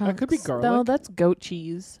are there chunks? could be No, garlic. that's goat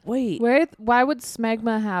cheese. Wait, Why would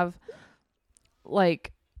smegma have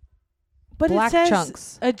like but black it says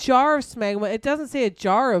chunks? a jar of Smagma. It doesn't say a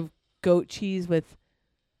jar of goat cheese with.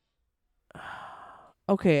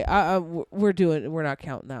 Okay, we're not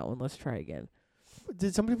counting that one. Let's try again.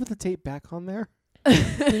 Did somebody put the tape back on there?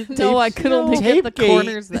 No, I could only get the Tape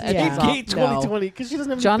corners, the Yeah. edges off. Gate 2020, because she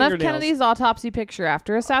doesn't have John any F. fingernails. Kennedy's autopsy picture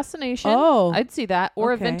after assassination. Oh, I'd see that.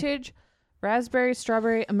 Or okay. a vintage raspberry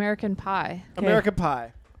strawberry American pie. Okay. American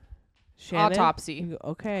Pie. Shannon? Autopsy.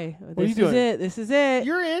 Okay, are this you is doing? it. This is it.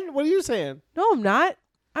 You're in? What are you saying? No, I'm not.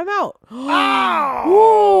 I'm out. Oh!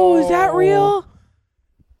 Whoa, is that real?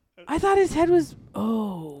 I thought his head was.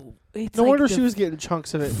 Oh, it's No like wonder the she was getting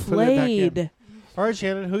chunks of it. Putting it back in. flayed. All right,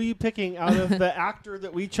 Shannon, who are you picking out of the actor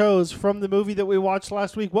that we chose from the movie that we watched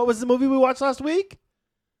last week? What was the movie we watched last week?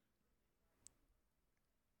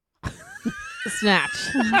 Snatch.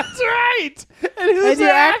 That's right. And who's And the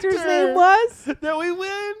your actor's actor name was? that we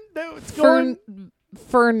win? That's going.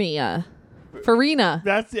 Farina.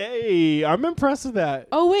 That's I'm impressed with that.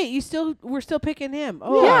 Oh wait, we're still picking him.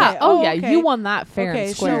 Oh Yeah. okay. Oh, yeah. okay. You won that fair Okay, and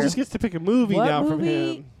She square. just gets to pick a movie What now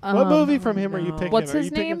movie? from him. What movie from him are you no. picking? What's Are his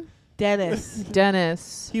you picking- name? Dennis.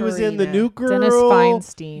 Dennis. He was in The Farina. New Girl. Dennis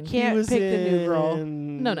Feinstein. Can't he was pick the new girl.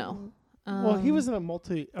 in- No. Well, he was in a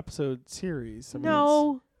multi-episode series. I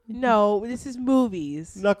mean, No, this is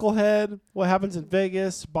movies. it's Knucklehead, What Happens in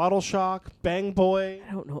Vegas, Bottle Shock, Bang Boy,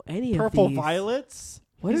 I don't know any Purple of these. Violets.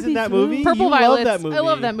 What He's are in these that movie. movies? Purple You Violets. Love that movie. I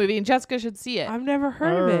love that movie, and Jessica should see it. I've never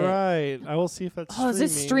heard All of it. right, I will see if that's. Oh, is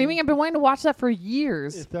this streaming? I've been wanting to watch that for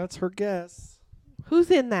years. If that's her guess. Who's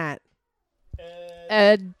in that?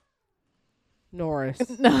 Ed. Norris.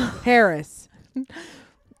 No. Harris.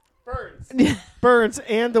 Burns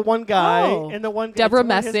and the one guy Oh. and the one guy. Deborah it's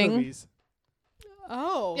one of his Messing. movies.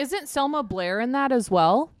 Oh. Isn't Selma Blair in that as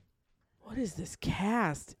well? What is this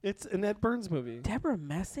cast? It's an Ed Burns movie. Deborah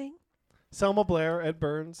Messing? Selma Blair, Ed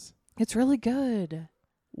Burns. It's really good.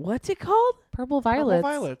 What's it called? Purple Violets. Purple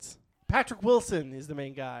Violets. Patrick Wilson is the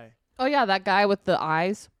main guy. Oh yeah, that guy with the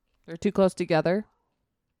eyes. They're too close together.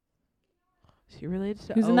 Is he related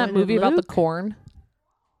to Who's in that Owen movie and about the Luke? corn?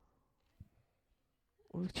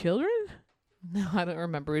 With children? No, I don't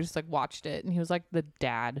remember. We just like watched it, and he was like the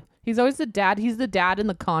dad. He's always the dad. He's the dad in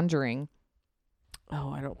The Conjuring.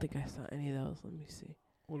 Oh, I don't think I saw any of those. Let me see.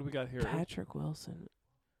 What do we got here? Patrick Wilson.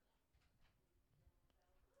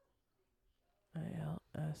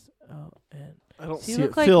 ILSON. I don't Does he see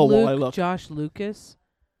look it. like Phil, while I Luke, look. Josh Lucas?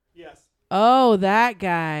 Yes. Oh, that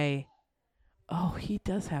guy. Oh, he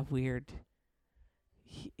does have weird.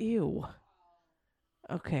 Ew.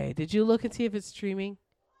 Okay, did you look and see if it's streaming?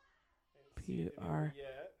 PR.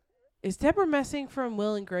 Is Deborah Messing from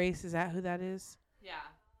Will and Grace? Is that who that is? Yeah.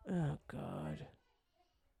 Oh, God.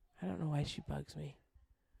 I don't know why she bugs me.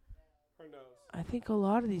 Her nose. I think a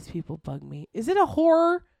lot of these people bug me. Is it a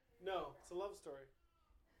horror? No, it's a love story.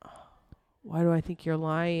 Why do I think you're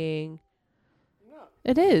lying? No.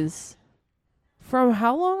 It is. From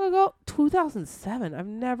how long ago? 2007. I've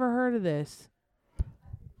never heard of this.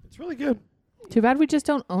 It's really good. Too bad we just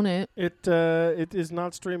don't own it. It is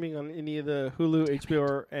not streaming on any of the Hulu,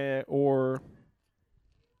 HBO, or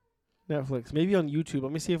Netflix. Maybe on YouTube.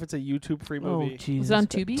 Let me see if it's a YouTube free movie. Oh, Jesus. Is it on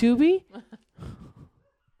Tubi? Tubi?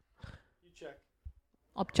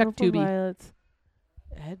 I'll check Purple Tubi. Violets.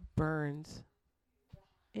 Ed Burns.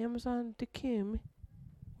 Amazon Dakim.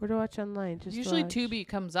 Where to watch online? Just Usually watch. Tubi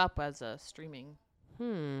comes up as a streaming.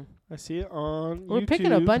 I see it on We're YouTube.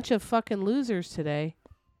 picking a bunch of fucking losers today.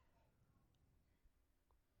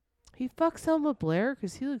 He fucks Selma Blair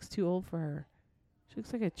because he looks too old for her. She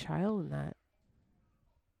looks like a child in that.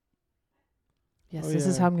 Yes, Oh, this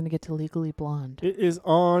is yeah. how I'm going to get to Legally Blonde. It is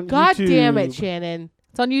on God YouTube. damn it, Shannon.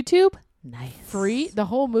 It's on YouTube? Nice. Free? The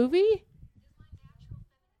whole movie?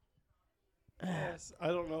 Yes, I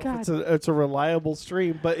don't know God. if it's a reliable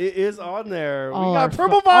stream, but it is on there. All we our got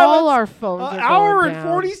Purple pho- all Violets. our phones An are hour going and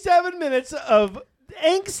down. 47 minutes of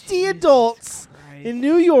angsty adults Christ. in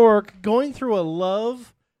New York going through a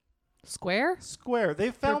love Square? square.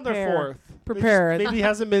 They found Prepare. their fourth. Prepare. It just maybe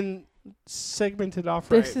hasn't been segmented off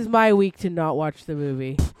This right. is my week to not watch the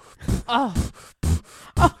movie. Oh.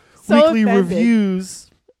 So Weekly offended. reviews.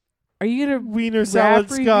 Are you gonna Wiener rap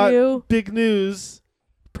Salad's got review big news.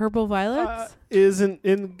 Purple Violets? Isn't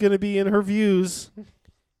going to be in her views.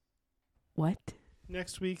 What?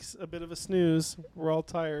 Next week's a bit of a snooze. We're all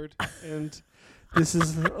tired, and this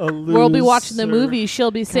is a loser. We'll be watching the movie.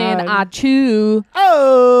 She'll be saying, God. achoo.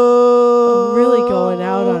 Oh, I'm really going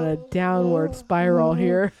out on a downward spiral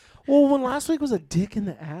here. Well, when last week was a dick in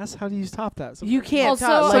the ass, how do you top that? Sometimes You can't Also,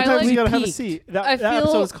 talk. I Sometimes like- you gotta have a peaked. seat. I That feel-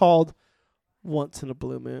 episode is called "Once in a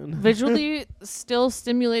Blue Moon." Visually still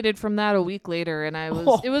stimulated from that a week later, and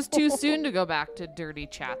it was too soon to go back to Dirty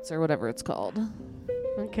Chats or whatever it's called.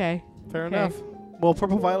 Okay. Fair Okay. enough. Well,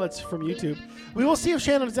 Purple Violets from YouTube. We will see if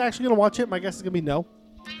Shannon is actually going to watch it. My guess is going to be no.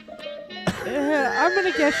 I'm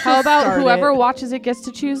gonna guess. How she'll about start whoever it. watches it gets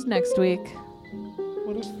to choose next week?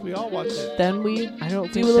 What if we all watch it? Then we I don't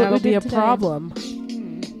do think what that'll we be did a today. problem.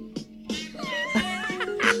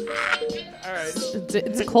 All right.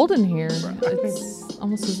 It's cold in here. It's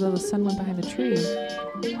almost as though the sun went behind a tree.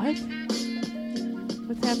 What?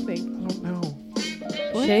 What's happening? I don't know.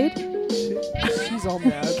 What? Shade? She's all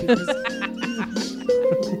mad. Because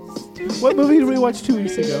what movie did we watch 2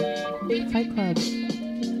 weeks ago? Fight Club.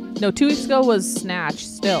 No, 2 weeks ago was Snatch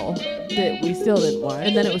still. That we still didn't watch.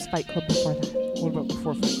 And then it was Fight Club before that. What about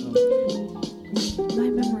before Fight Club? My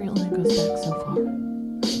memory only goes back so far.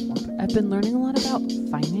 I've been learning a lot about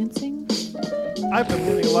financing. I've been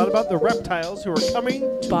learning a lot about the reptiles who are coming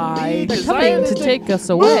to Bye. be They're coming to Zionistic take us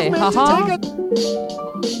away. movement to Haha. take us-